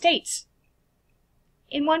United States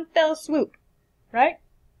in one fell swoop. Right?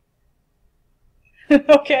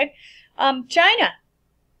 Okay. China,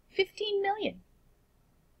 15 million.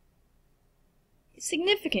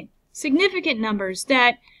 Significant numbers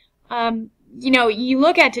that, you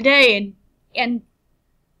look at today and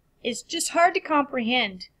it's just hard to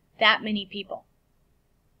comprehend that many people.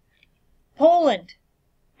 Poland.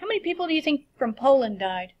 How many people do you think from Poland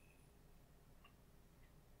died?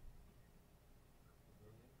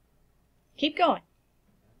 Keep going.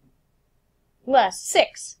 Less.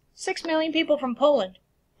 6 million people from Poland.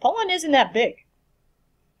 Poland isn't that big.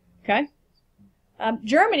 Okay?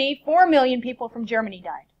 Germany, 4 million people from Germany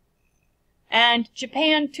died. And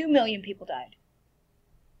Japan, 2 million people died.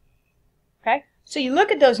 Okay? So you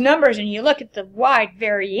look at those numbers and you look at the wide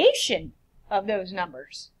variation of those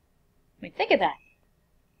numbers. I mean, think of that.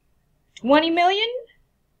 20 million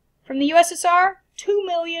from the USSR, 2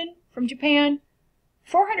 million from Japan,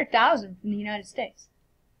 400,000 from the United States.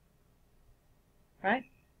 Right?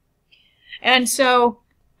 And so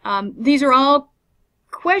these are all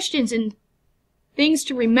questions and things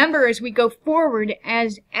to remember as we go forward,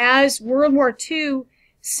 as World War II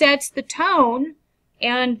sets the tone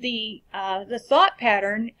and the thought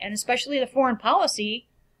pattern, and especially the foreign policy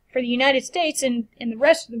for the United States and the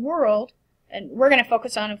rest of the world. And we're going to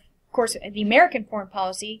focus on, of course, the American foreign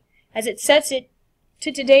policy as it sets it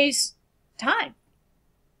to today's time.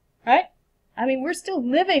 Right? I mean, we're still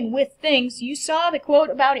living with things. You saw the quote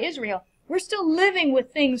about Israel. We're still living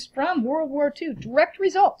with things from World War II, direct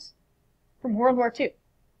results from World War II.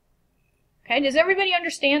 Okay, does everybody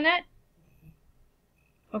understand that?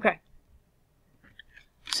 Okay.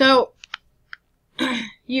 So,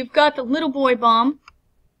 you've got the little boy bomb,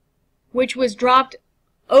 which was dropped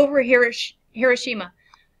over Hiroshima.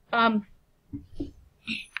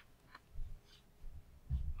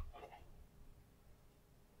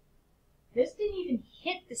 This didn't even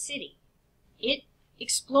hit the city. It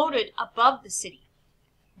exploded above the city.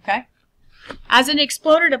 Okay? As it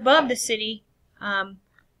exploded above the city,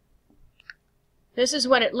 this is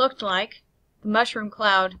what it looked like, the mushroom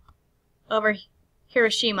cloud over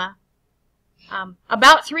Hiroshima.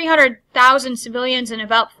 About 300,000 civilians and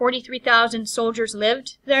about 43,000 soldiers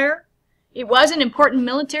lived there. It was an important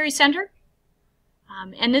military center.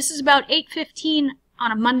 And this is about 8:15 on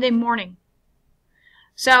a Monday morning.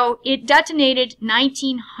 So it detonated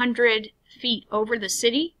 1,900 feet over the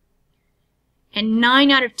city, and 9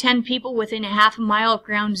 out of 10 people within a half a mile of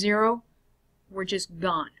ground zero were just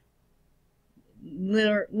gone.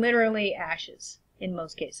 Literally ashes in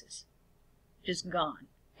most cases. Just gone.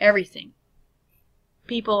 Everything.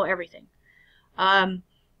 People, everything.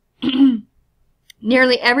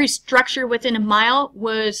 Nearly every structure within a mile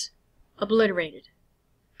was obliterated.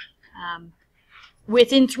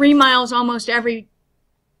 Within 3 miles, almost every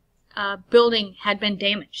building had been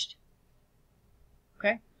damaged.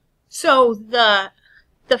 Okay? So the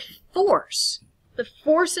force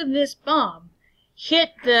of this bomb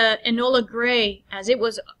hit the Enola Gray as it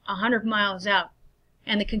was 100 miles out,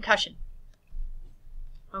 and the concussion.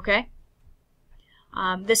 Okay?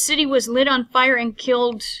 The city was lit on fire and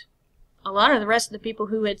killed a lot of the rest of the people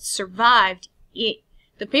who had survived. The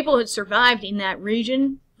people who had survived in that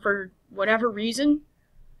region, for whatever reason,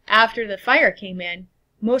 after the fire came in,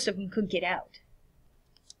 most of them couldn't get out.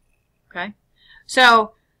 Okay?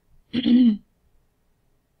 So, it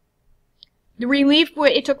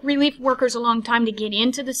took relief workers a long time to get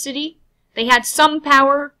into the city. They had some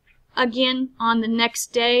power again on the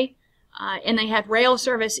next day, and they had rail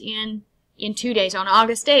service in 2 days, on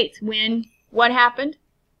August 8th, when what happened?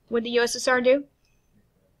 What did the USSR do?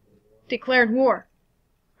 Declared war.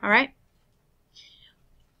 All right?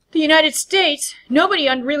 The United States, nobody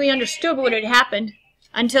really understood what had happened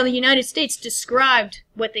until the United States described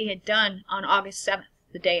what they had done on August 7th,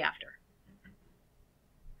 the day after.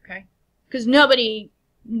 Okay? Because nobody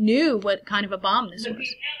knew what kind of a bomb this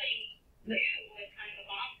was.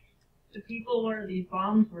 The people where these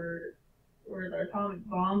bombs were the atomic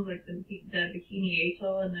bombs, like the Bikini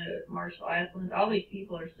Atoll and the Marshall Islands, all these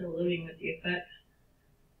people are still living with the effects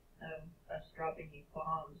of us dropping these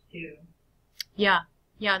bombs, too. Yeah,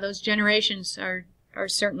 those generations are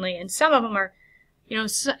certainly, and some of them are,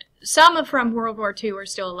 some from World War II are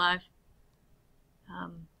still alive.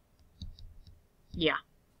 Yeah.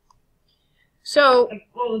 So.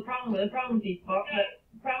 Well, the problem with these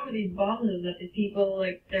bombs is that the people,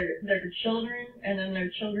 like their children, and then their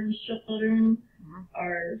children's children,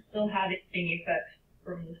 are still having effects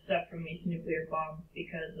from the stuff from these nuclear bombs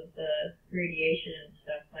because of the radiation and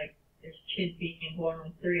stuff. Like there's kids being born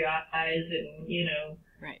with 3 eyes and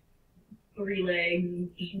right, 3 legs,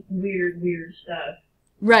 just weird stuff.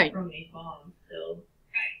 Right. From these bombs still.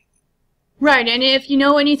 Right, and if you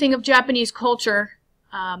know anything of Japanese culture,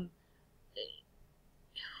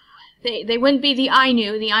 they wouldn't be the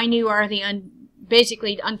Ainu. The Ainu are the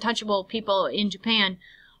basically untouchable people in Japan,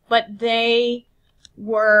 but they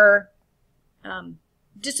were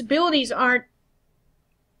disabilities aren't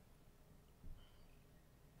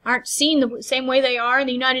seen the same way they are in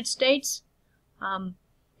the United States.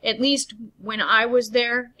 At least when I was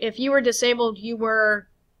there, if you were disabled, you were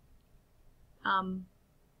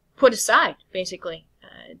put aside, basically.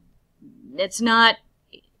 It's not.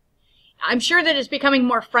 I'm sure that it's becoming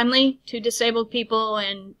more friendly to disabled people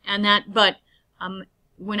and that, but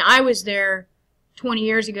when I was there 20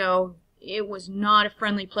 years ago, it was not a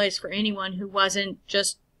friendly place for anyone who wasn't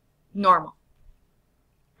just normal,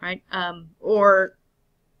 right? Or,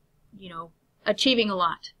 achieving a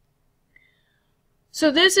lot.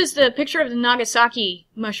 So this is the picture of the Nagasaki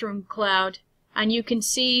mushroom cloud, and you can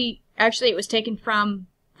see, actually it was taken from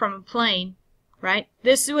a plane, right?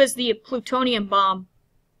 This was the plutonium bomb.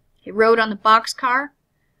 It rode on the boxcar,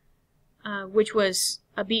 which was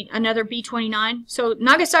another B-29. So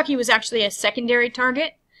Nagasaki was actually a secondary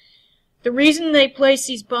target. The reason they placed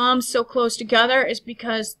these bombs so close together is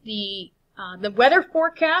because the weather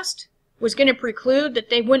forecast was going to preclude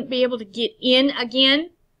that they wouldn't be able to get in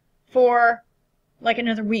again for like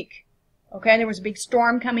another week. Okay, there was a big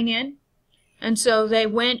storm coming in, and so they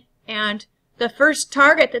went, and the first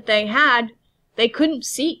target that they had, they couldn't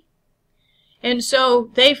see. And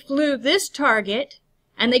so they flew this target,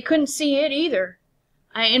 and they couldn't see it either.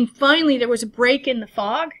 And finally there was a break in the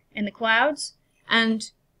fog and the clouds,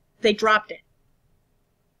 and they dropped it.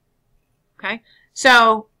 Okay,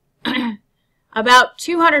 so about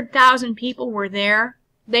 200,000 people were there.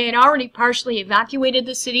 They had already partially evacuated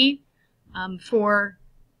the city for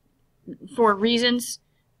reasons,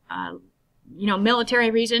 military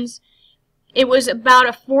reasons. It was about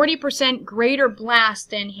a 40% greater blast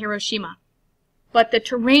than Hiroshima. But the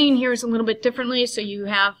terrain here is a little bit differently, so you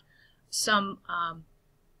have some,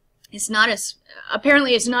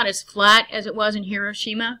 apparently it's not as flat as it was in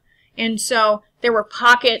Hiroshima. And so there were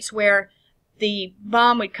pockets where the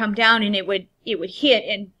bomb would come down and it would hit,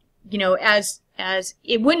 and, as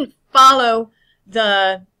it wouldn't follow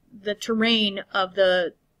the terrain of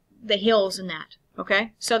the hills and that,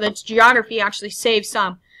 okay? So the geography actually saved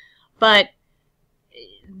some, but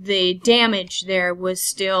the damage there was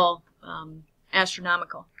still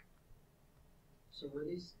astronomical. So were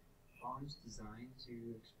these bombs designed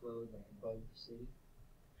to explode like above the city?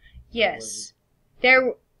 Yes.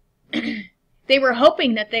 They were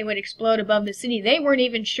hoping that they would explode above the city. They weren't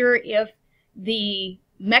even sure if the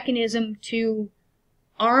mechanism to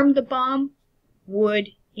arm the bomb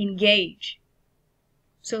would engage.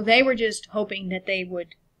 So they were just hoping that they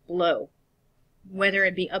would blow, whether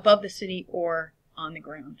it be above the city or on the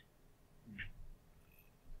ground.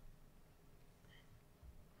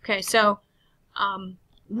 Okay, so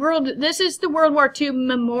this is the World War II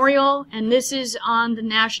Memorial, and this is on the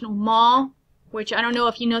National Mall, which I don't know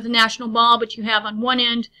if you know the National Mall, but you have on one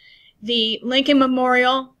end the Lincoln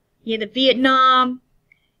Memorial, you have the Vietnam,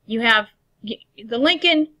 you have the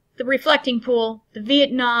Lincoln, the reflecting pool, the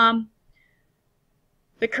Vietnam,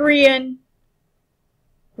 the Korean,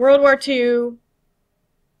 World War II,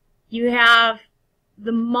 you have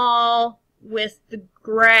the mall with the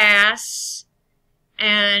grass,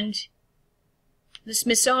 and the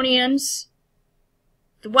Smithsonian's,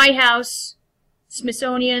 the White House,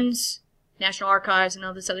 Smithsonian's, National Archives, and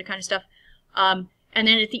all this other kind of stuff. And then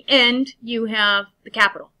at the end, you have the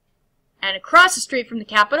Capitol. And across the street from the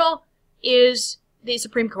Capitol is the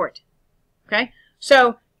Supreme Court. Okay?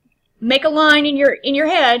 So make a line in your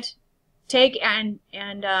head, take and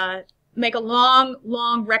make a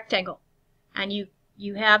long rectangle. And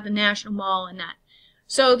you have the National Mall and that.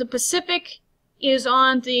 So the Pacific is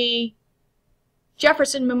on the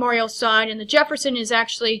Jefferson Memorial side, and the Jefferson is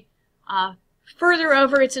actually further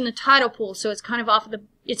over. It's in the tidal pool, so it's kind of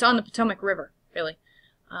it's on the Potomac River, really,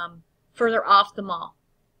 further off the mall.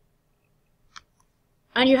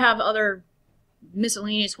 And you have other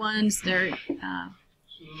miscellaneous ones there,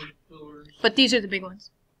 but these are the big ones.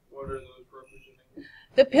 What are those representing?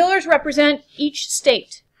 The pillars represent each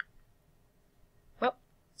state. Well,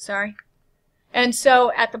 sorry. And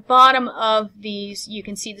so at the bottom of these, you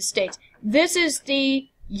can see the states. This is the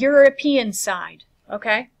European side,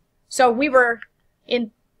 okay? So we were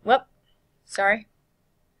in, sorry.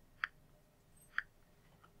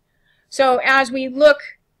 So as we look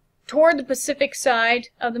toward the Pacific side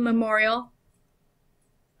of the memorial,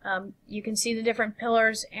 you can see the different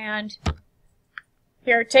pillars, and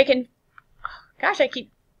here taken, gosh, I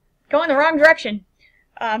keep going the wrong direction.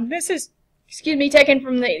 This is, taken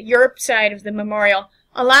from the Europe side of the memorial.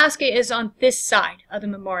 Alaska is on this side of the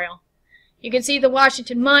memorial. You can see the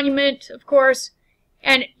Washington Monument, of course,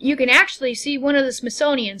 and you can actually see one of the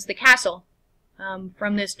Smithsonian's, the castle,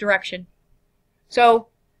 from this direction. So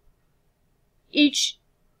each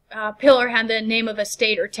pillar had the name of a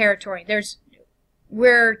state or territory.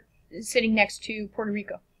 We're sitting next to Puerto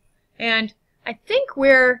Rico, and I think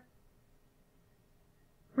we're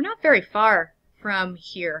not very far from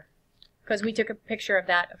here, because we took a picture of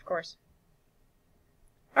that, of course.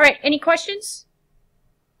 All right, any questions?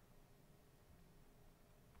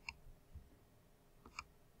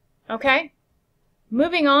 Okay,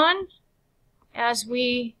 moving on as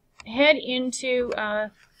we head into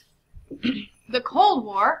the Cold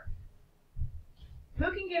War. Who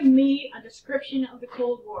can give me a description of the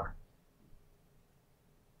Cold War?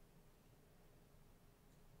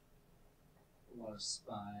 A lot of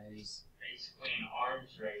spies. Basically an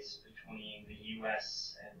arms race between the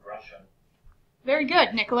U.S. and Russia. Very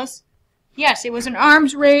good, Nicholas. Yes, it was an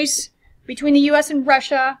arms race between the U.S. and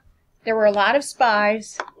Russia. There were a lot of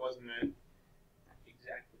spies. Wasn't it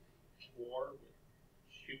exactly war with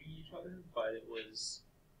shooting each other, but it was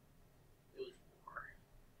war.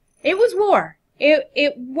 It was war.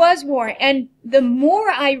 It was war. And the more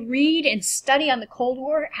I read and study on the Cold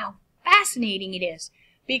War, how fascinating it is.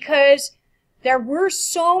 Because there were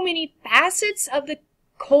so many facets of the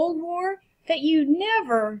Cold War that you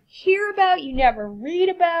never hear about, you never read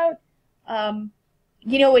about.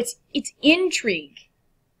 It's intrigue,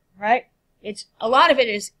 right? A lot of it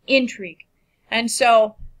is intrigue. And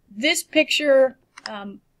so this picture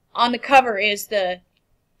on the cover is the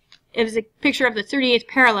it is a picture of the 38th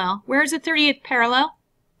parallel. Where is the 38th parallel?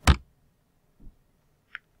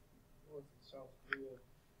 North and South Korea.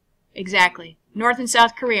 Exactly. North and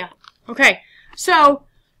South Korea. Okay, so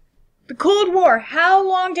the Cold War. How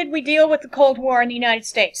long did we deal with the Cold War in the United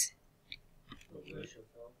States? 3 years.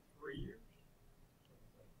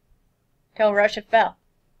 Till Russia fell.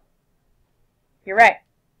 You're right.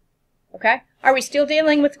 Okay? Are we still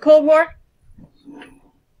dealing with the Cold War? In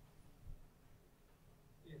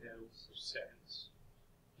a sense.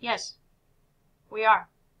 Yes, we are.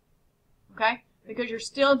 Okay? Because you're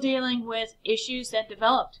still dealing with issues that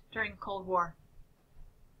developed during the Cold War.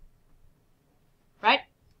 Right?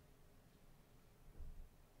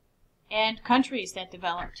 And countries that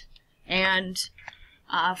developed. And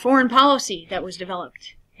foreign policy that was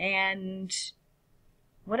developed. And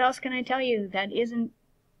what else can I tell you that isn't...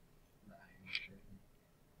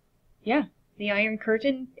 Yeah, the Iron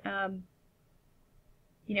Curtain.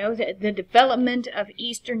 You know, the development of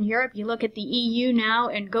Eastern Europe. You look at the EU now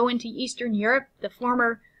and go into Eastern Europe, the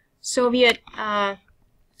former Soviet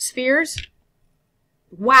spheres.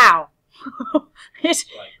 Wow.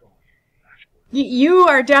 You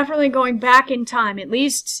are definitely going back in time, at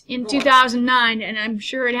least in 2009, and I'm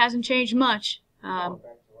sure it hasn't changed much. Back to like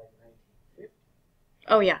 1950.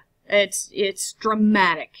 Oh yeah, it's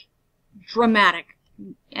dramatic, dramatic,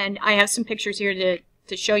 and I have some pictures here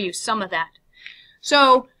to show you some of that.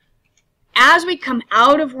 So, as we come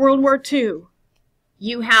out of World War II,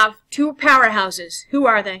 you have two powerhouses. Who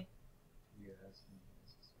are they?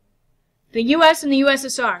 The U.S. and the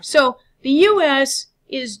USSR. So, the U.S.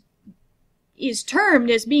 is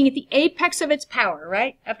termed as being at the apex of its power,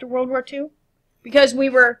 right? After World War II, because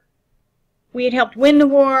we had helped win the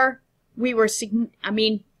war. We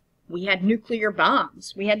had nuclear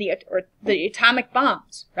bombs. We had the atomic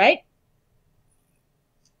bombs, right?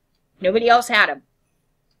 Nobody else had them.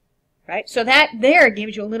 Right? So that there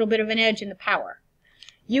gives you a little bit of an edge in the power.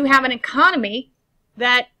 You have an economy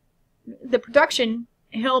that the production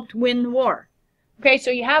helped win the war. Okay,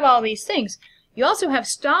 so you have all these things. You also have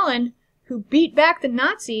Stalin, who beat back the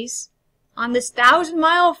Nazis on this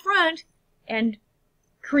 1,000-mile front and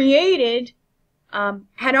created,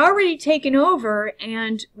 had already taken over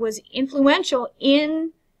and was influential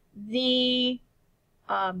in the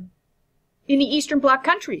Eastern Bloc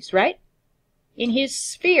countries, right? In his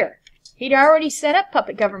sphere. He'd already set up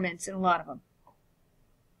puppet governments in a lot of them.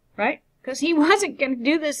 Right? Because he wasn't going to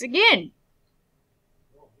do this again.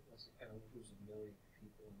 Well, he was kind of losing a million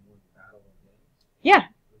people in one battle again. Yeah.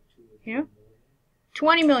 Or 2 or 3 Yeah. million.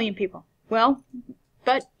 20 million people. Well,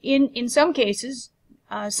 but in some cases,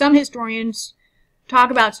 some historians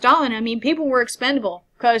talk about Stalin. I mean, people were expendable.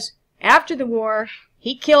 Because after the war,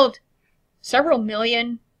 he killed several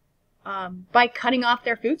million by cutting off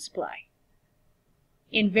their food supply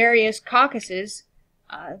in various caucuses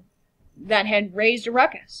that had raised a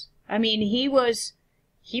ruckus. I mean, he was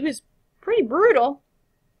pretty brutal.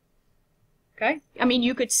 Okay? I mean,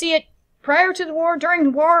 you could see it prior to the war, during the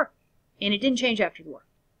war, and it didn't change after the war.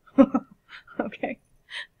 Okay?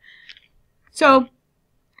 So,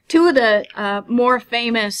 two of the more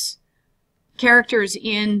famous characters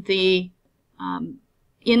in the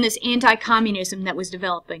in this anti-communism that was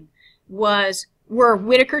developing were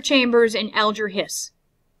Whittaker Chambers and Alger Hiss.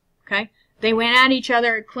 Okay? They went at each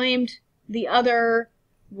other, claimed the other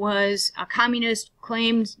was a communist,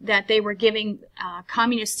 claimed that they were giving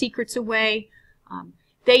communist secrets away.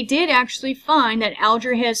 They did actually find that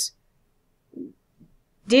Alger Hiss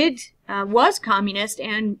was communist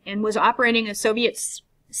and was operating a Soviet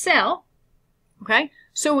cell. Okay?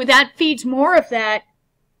 So that feeds more of that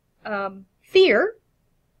fear,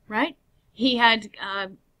 right? He had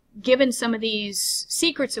given some of these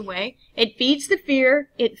secrets away. It feeds the fear.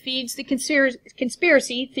 It feeds the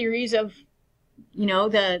conspiracy theories of, you know,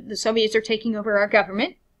 the Soviets are taking over our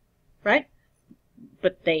government, right?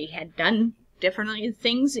 But they had done different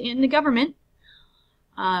things in the government.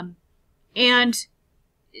 And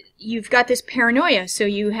you've got this paranoia. So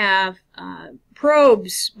you have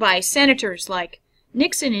probes by senators like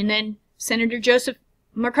Nixon and then Senator Joseph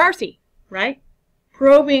McCarthy, right?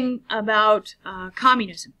 Probing about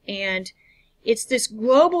communism. And it's this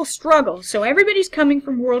global struggle. So everybody's coming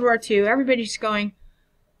from World War II. Everybody's going,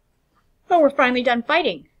 oh, we're finally done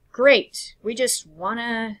fighting. Great. We just want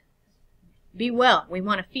to be well. We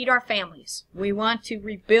want to feed our families. We want to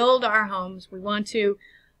rebuild our homes. We want to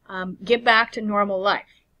get back to normal life.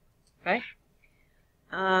 Right?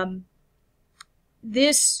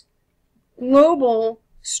 This global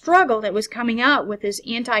struggle that was coming out with this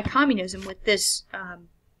anti-communism, with this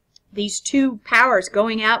these two powers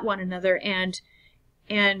going at one another and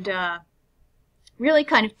really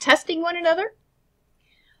kind of testing one another,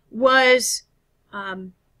 was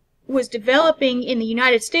developing in the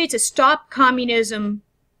United States a stop communism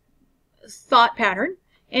thought pattern,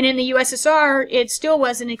 and in the USSR it still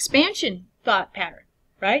was an expansion thought pattern,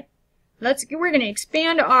 right? We're going to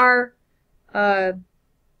expand our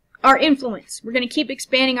influence. We're going to keep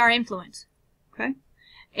expanding our influence, okay?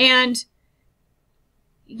 And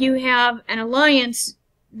you have an alliance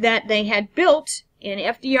that they had built, and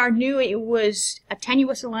FDR knew it was a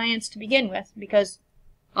tenuous alliance to begin with, because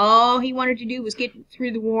all he wanted to do was get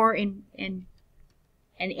through the war and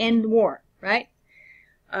end the war, right?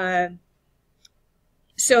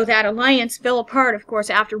 So that alliance fell apart, of course,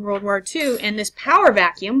 after World War II, and this power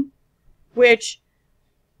vacuum, which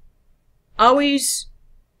almost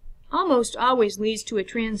always leads to a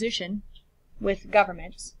transition with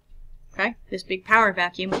governments, okay? This big power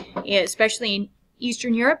vacuum, especially in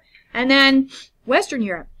Eastern Europe, and then Western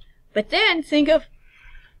Europe. But then think of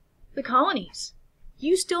the colonies.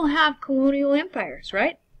 You still have colonial empires,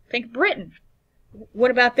 right? Think Britain.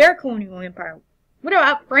 What about their colonial empire? What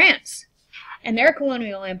about France and their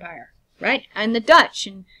colonial empire, right? And the Dutch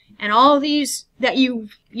and all these that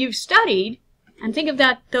you've studied, and think of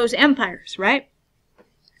those empires, right?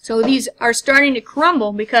 So these are starting to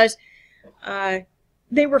crumble because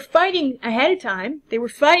they were fighting ahead of time. They were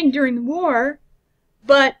fighting during the war,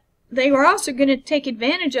 but they were also going to take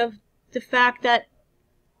advantage of the fact that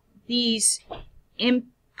these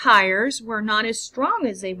empires were not as strong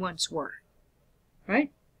as they once were,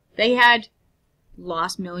 right? They had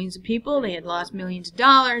lost millions of people. They had lost millions of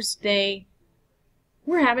dollars. They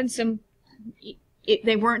were having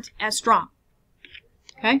they weren't as strong,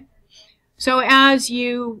 okay? So as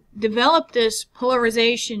you develop this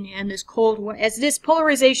polarization and this Cold War, as this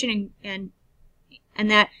polarization and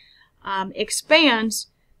that expands,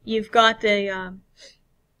 you've got the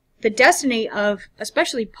destiny of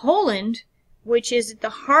especially Poland, which is at the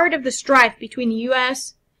heart of the strife between the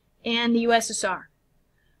U.S. and the USSR.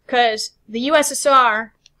 Because the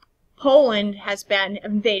USSR, Poland has been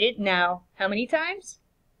invaded now how many times?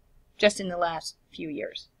 Just in the last few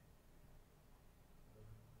years.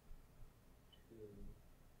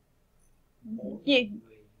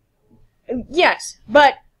 Yes,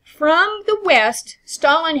 but from the West,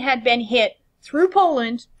 Stalin had been hit through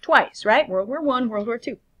Poland twice, right? World War I, World War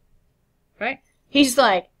II. Right? He's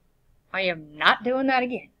like, I am not doing that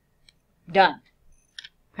again. Done.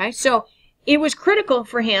 Okay, so it was critical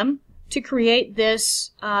for him to create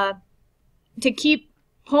this, to keep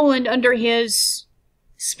Poland under his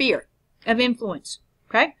sphere of influence.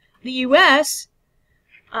 Okay? The U.S.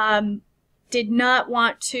 Did not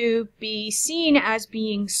want to be seen as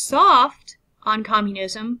being soft on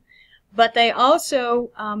communism, but they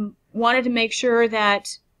also wanted to make sure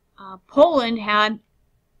that Poland had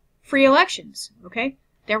free elections, okay?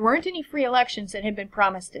 There weren't any free elections that had been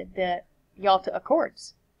promised at the Yalta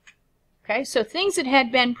Accords. Okay, so things that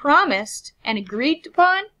had been promised and agreed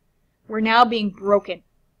upon were now being broken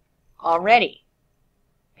already.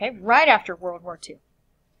 Okay, right after World War II.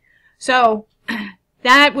 So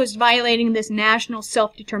that was violating this national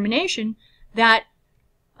self-determination that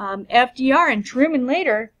FDR and Truman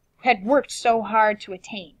later had worked so hard to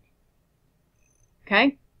attain.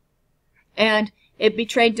 Okay? And it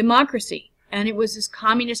betrayed democracy, and it was this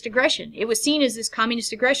communist aggression. It was seen as this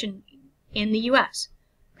communist aggression in the U.S.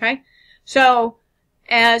 Okay? So,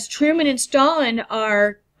 as Truman and Stalin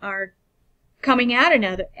are coming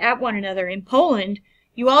at one another in Poland,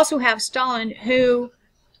 you also have Stalin, who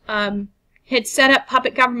had set up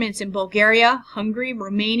puppet governments in Bulgaria, Hungary,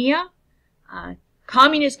 Romania,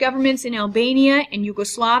 communist governments in Albania and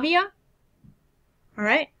Yugoslavia. All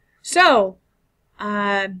right? So,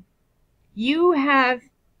 you have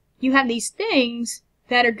these things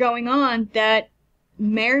that are going on that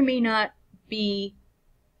may or may not be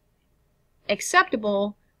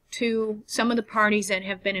acceptable to some of the parties that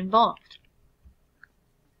have been involved.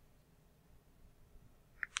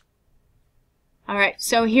 All right,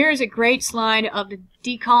 so here's a great slide of the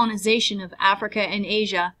decolonization of Africa and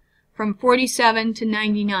Asia from 47 to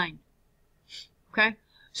 99. Okay,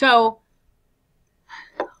 so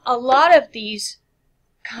a lot of these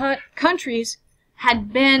countries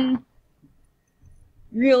had been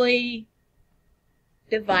really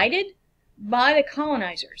divided by the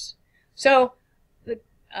colonizers. So,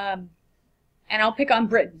 and I'll pick on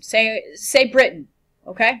Britain. Say Britain,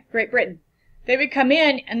 okay? Great Britain. They would come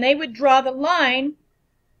in and they would draw the line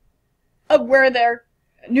of where their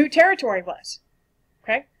new territory was.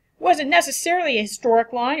 Okay? It wasn't necessarily a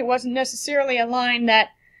historic line. It wasn't necessarily a line that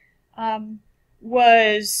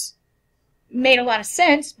was made a lot of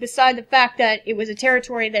sense, beside the fact that it was a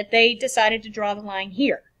territory that they decided to draw the line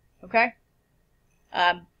here. Okay?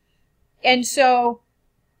 And so,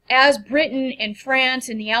 as Britain and France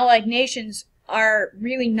and the Allied nations are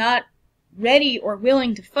really not ready or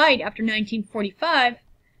willing to fight after 1945,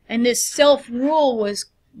 and this self-rule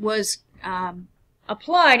was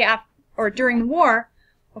applied or during the war,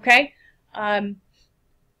 okay? In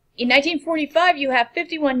 1945, you have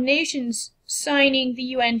 51 nations signing the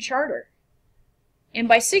UN Charter. And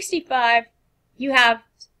by 65, you have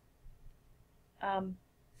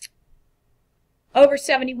over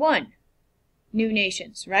 71 new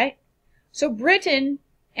nations, right? So Britain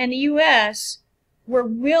and the U.S. were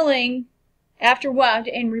willing, after a while,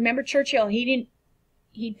 and remember Churchill, he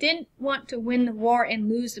didn't want to win the war and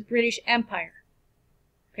lose the British Empire.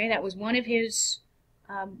 Okay, that was one of his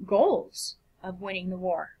goals of winning the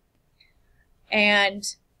war.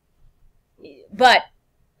 But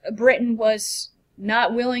Britain was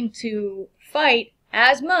not willing to fight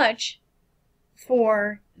as much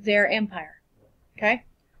for their empire. Okay?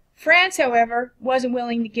 France, however, wasn't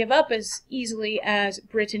willing to give up as easily as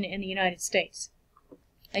Britain and the United States.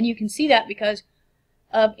 And you can see that because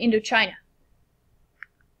of Indochina.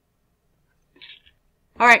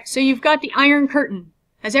 Alright, so you've got the Iron Curtain.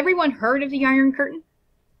 Has everyone heard of the Iron Curtain?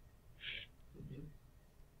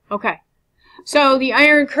 Okay. So the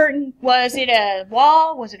Iron Curtain, was it a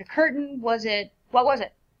wall? Was it a curtain? What was it? It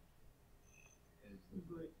was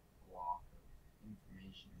like a block of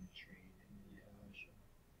information and trade in the ocean.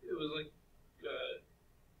 It was like a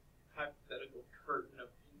hypothetical curtain of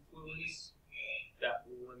influence that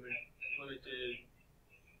limited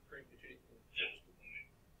trade between ships.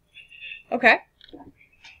 Okay.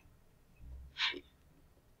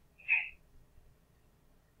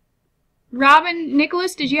 Robin,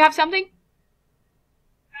 Nicholas, did you have something?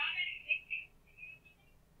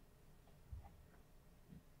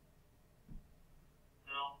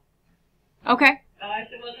 No. Okay. So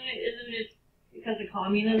isn't it because of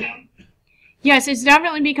communism? Yes, it's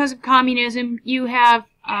definitely because of communism. You have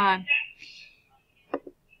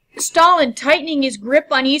Stalin tightening his grip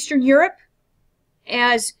on Eastern Europe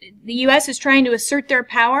as the U.S. is trying to assert their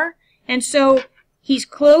power, and so he's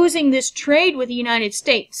closing this trade with the United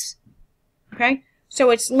States. Okay? So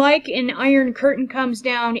it's like an Iron Curtain comes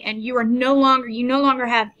down and you no longer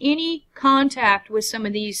have any contact with some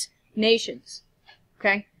of these nations.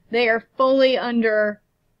 Okay? They are fully under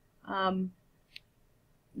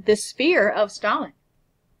the sphere of Stalin.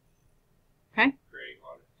 Okay? Creating a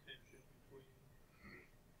lot of tension between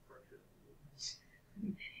Russia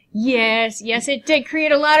and the US. Yes, it did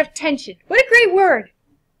create a lot of tension. What a great word.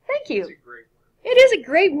 Thank you. It's a great word. It is a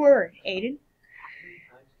great word, Aiden.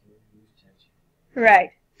 Right.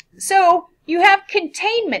 So, you have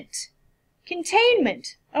containment.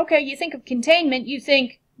 Containment. Okay, you think of containment, you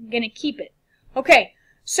think, I'm going to keep it. Okay,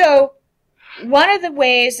 so, one of the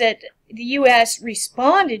ways that the U.S.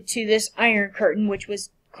 responded to this Iron Curtain, which was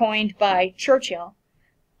coined by Churchill,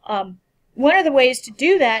 one of the ways to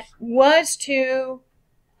do that was to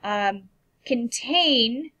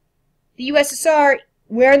contain the USSR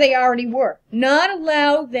where they already were. Not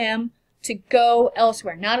allow them to go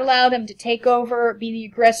elsewhere. Not allow them to take over, be the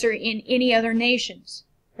aggressor in any other nations.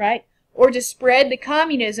 Right? Or to spread the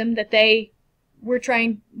communism that they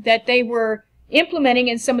were implementing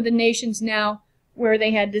in some of the nations now where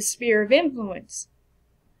they had this sphere of influence.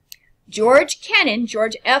 George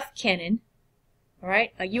F. Kennan, all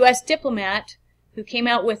right, a U.S. diplomat who came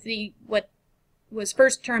out with what was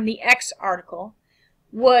first termed the X article,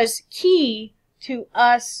 was key to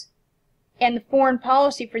us and the foreign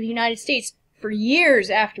policy for the United States for years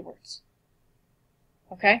afterwards.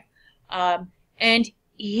 Okay? And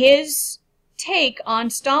his take on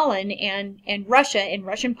Stalin and Russia and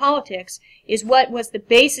Russian politics is what was the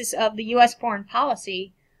basis of the U.S. foreign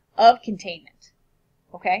policy of containment.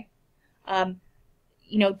 Okay?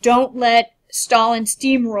 Don't let Stalin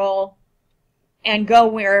steamroll and go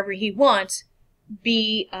wherever he wants.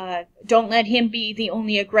 Don't let him be the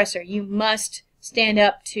only aggressor. You must stand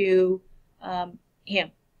up to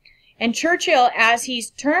him. And Churchill, as he's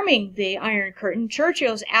terming the Iron Curtain,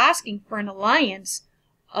 Churchill's asking for an alliance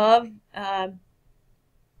of the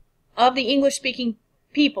English-speaking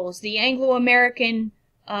peoples, the Anglo-American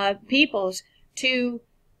peoples, to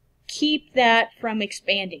keep that from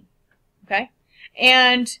expanding. Okay,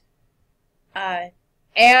 and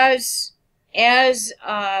as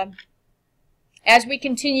we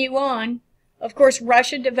continue on, of course,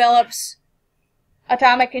 Russia develops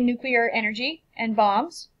atomic and nuclear energy and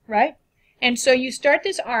bombs, right? And so you start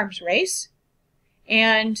this arms race,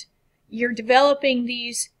 and you're developing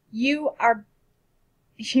these. You are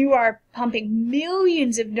you are pumping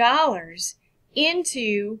millions of dollars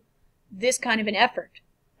into this kind of an effort,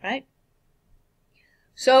 right?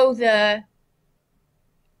 So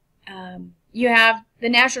you have the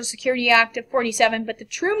National Security Act of 47, but the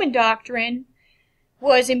Truman Doctrine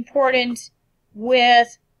was important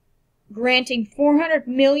with granting $400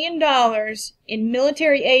 million in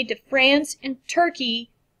military aid to France and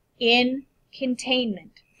Turkey in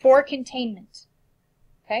containment, for containment.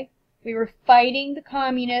 Okay? We were fighting the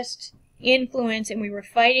communist influence, and we were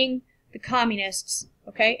fighting the communists,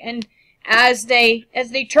 okay? And as they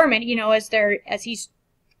term it, you know, as he's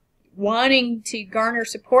wanting to garner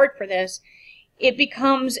support for this, it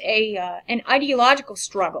becomes an ideological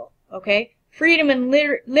struggle, okay? Freedom and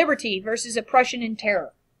liberty versus oppression and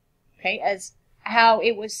terror, okay? As how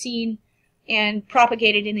it was seen and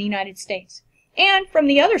propagated in the United States. And from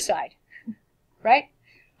the other side, right?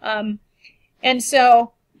 And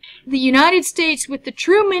so the United States with the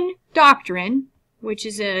Truman Doctrine, which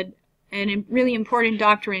is a really important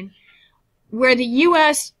doctrine, where the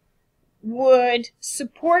U.S. would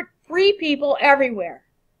support free people everywhere,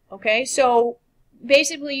 okay? So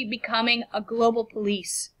basically becoming a global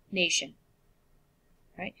police nation,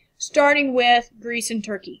 right? Starting with Greece and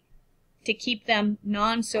Turkey to keep them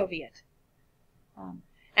non-Soviet.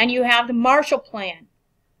 And you have the Marshall Plan,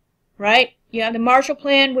 right? You have the Marshall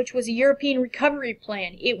Plan, which was a European recovery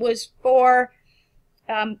plan. It was for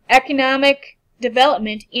economic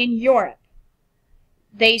development in Europe.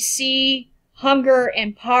 They see hunger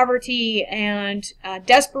and poverty and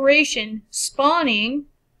desperation spawning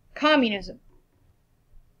communism.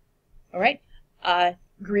 All right?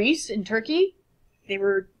 Greece and Turkey, they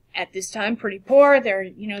were at this time pretty poor. Their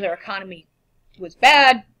economy was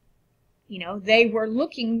bad. They were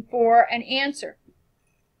looking for an answer.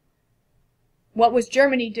 What was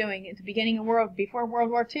Germany doing at the beginning of before World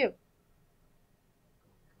War II?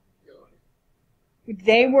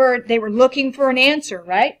 They were looking for an answer,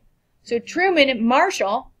 right? So Truman and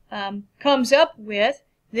Marshall comes up with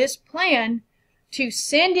this plan to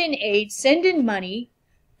send in aid, send in money,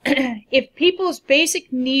 if people's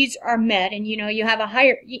basic needs are met, and you have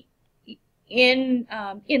a in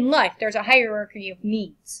life there's a hierarchy of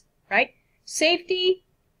needs, right? Safety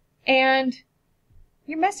and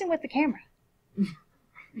you're messing with the camera.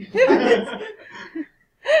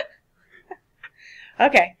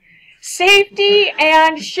 Okay. Safety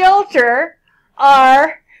and shelter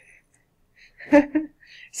are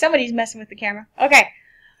somebody's messing with the camera. Okay.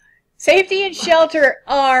 Safety and shelter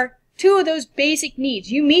are two of those basic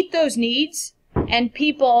needs. You meet those needs and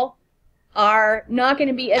people are not going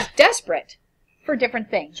to be as desperate for different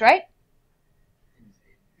things, right?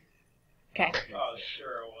 Okay. Oh,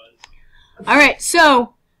 sure it was. All right.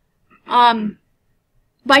 So,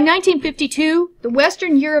 by 1952, the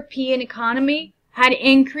Western European economy had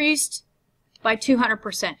increased by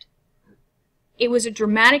 200%. It was a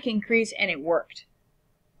dramatic increase and it worked.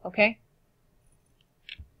 Okay?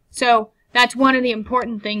 So, that's one of the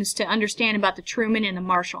important things to understand about the Truman and the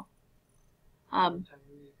Marshall. At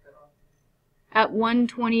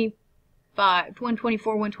 124,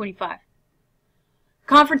 125.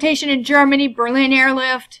 Confrontation in Germany, Berlin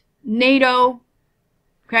airlift, NATO.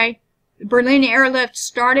 Okay? The Berlin airlift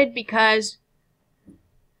started because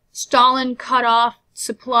Stalin cut off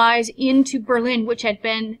supplies into Berlin, which had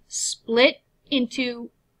been split into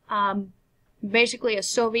basically a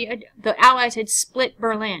Soviet. The Allies had split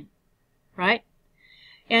Berlin, right?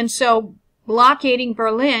 And so blockading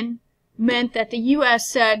Berlin meant that the U.S.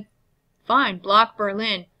 said, fine, block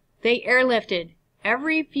Berlin. They airlifted.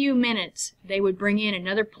 Every few minutes, they would bring in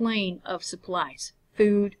another plane of supplies.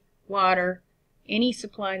 Food, water, any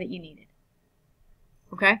supply that you needed.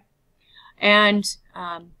 Okay? And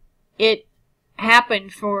it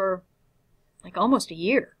happened for like almost a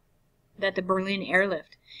year, that the Berlin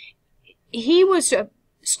airlift.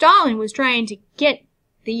 Stalin was trying to get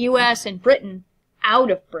the U.S. and Britain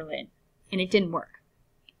out of Berlin, and it didn't work.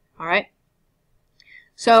 All right?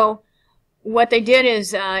 So what they did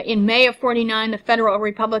is, in May of 49, the Federal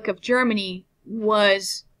Republic of Germany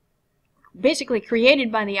was basically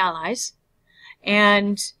created by the Allies,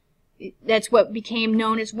 and that's what became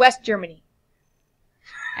known as West Germany.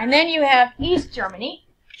 And then you have East Germany.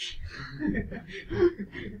 Thank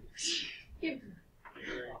you.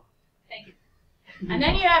 And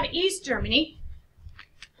then you have East Germany.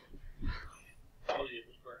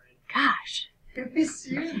 Gosh.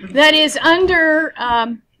 That is under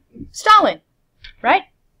Stalin, right?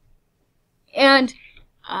 And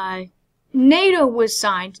NATO was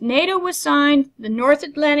signed. NATO was signed, the North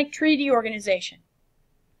Atlantic Treaty Organization,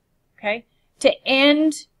 okay, to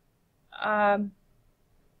end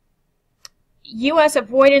U.S.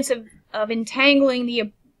 avoidance of entangling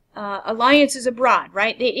the alliances abroad,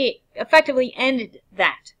 right? It effectively ended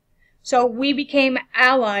that. So we became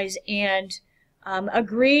allies and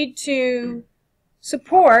agreed to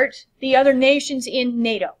support the other nations in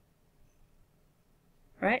NATO,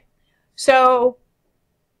 right? So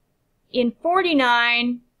in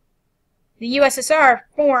 1949, the USSR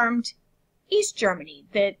formed East Germany,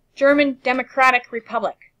 the German Democratic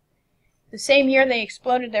Republic. The same year they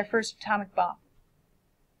exploded their first atomic bomb.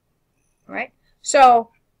 Right?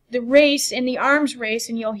 So the race in the arms race,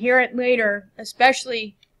 and you'll hear it later,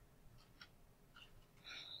 especially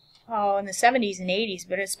in the 70s and 80s,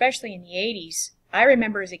 but especially in the 80s. I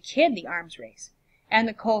remember as a kid the arms race and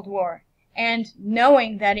the Cold War, and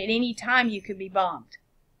knowing that at any time you could be bombed.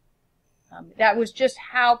 That was just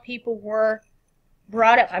how people were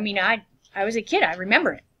brought up. I mean, I was a kid, I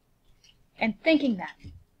remember it. And thinking that.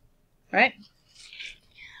 Right?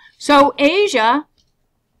 So Asia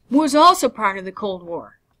was also part of the Cold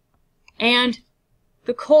War. And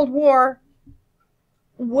the Cold War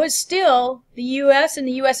was still the U.S. and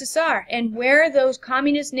the USSR. And where those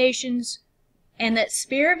communist nations and that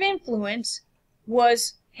sphere of influence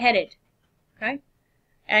was headed. Okay?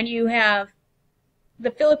 And you have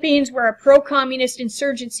the Philippines, where a pro-communist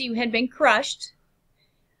insurgency had been crushed.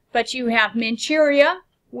 But you have Manchuria,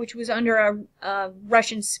 which was under a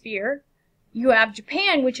Russian sphere. You have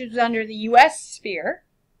Japan, which was under the U.S. sphere,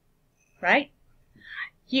 right?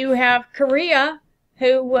 You have Korea,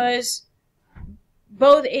 who was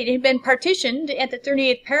both, it had been partitioned at the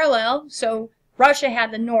 38th parallel, so Russia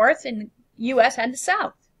had the north and the U.S. had the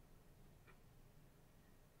south,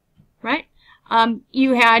 right?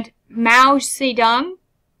 You had Mao Zedong,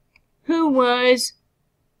 who was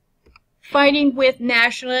fighting with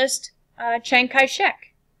nationalist Chiang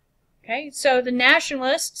Kai-shek. Okay, so the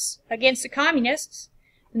nationalists against the communists,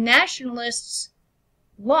 the nationalists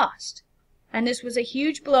lost. And this was a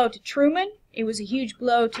huge blow to Truman. It was a huge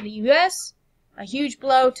blow to the U.S., a huge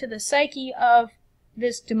blow to the psyche of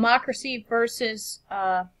this democracy versus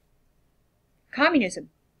communism.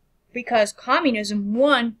 Because communism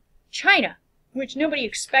won China, which nobody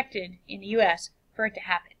expected in the U.S. for it to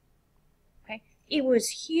happen. Okay, it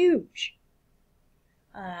was huge.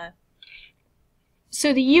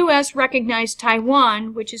 So the U.S. recognized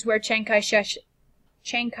Taiwan, which is where Chiang Kai-shek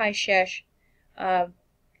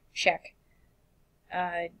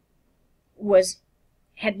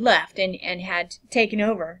had left and had taken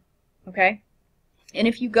over. Okay, and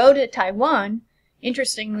if you go to Taiwan,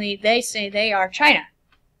 interestingly, they say they are China.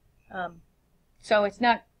 So it's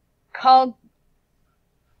not called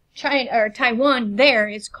China or Taiwan there;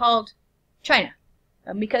 it's called China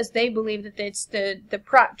because they believe that it's the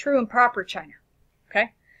true and proper China.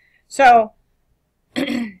 Okay, so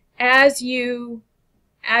as you're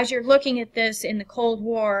looking at this in the Cold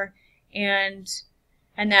War, and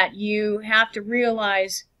that you have to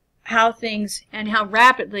realize how things and how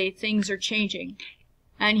rapidly things are changing.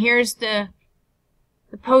 And here's the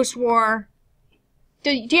post-war.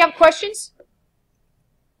 Do you have questions?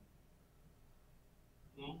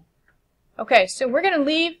 Okay, so we're going to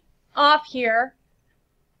leave off here.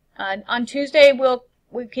 On Tuesday we'll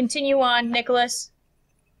continue on Nicholas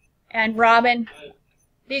and Robin.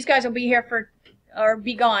 These guys will be here or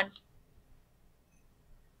be gone.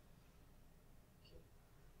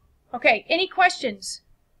 Okay, any questions?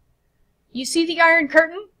 You see the Iron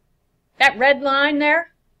Curtain? That red line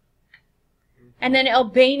there? And then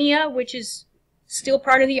Albania, which is still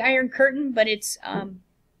part of the Iron Curtain, but it's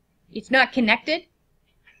not connected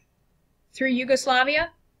through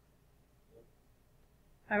Yugoslavia.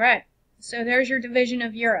 All right, so there's your division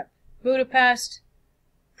of Europe. Budapest,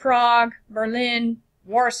 Prague, Berlin,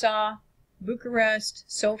 Warsaw, Bucharest,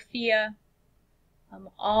 Sofia,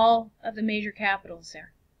 all of the major capitals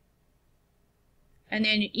there. And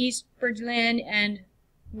then East Berlin and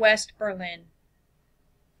West Berlin.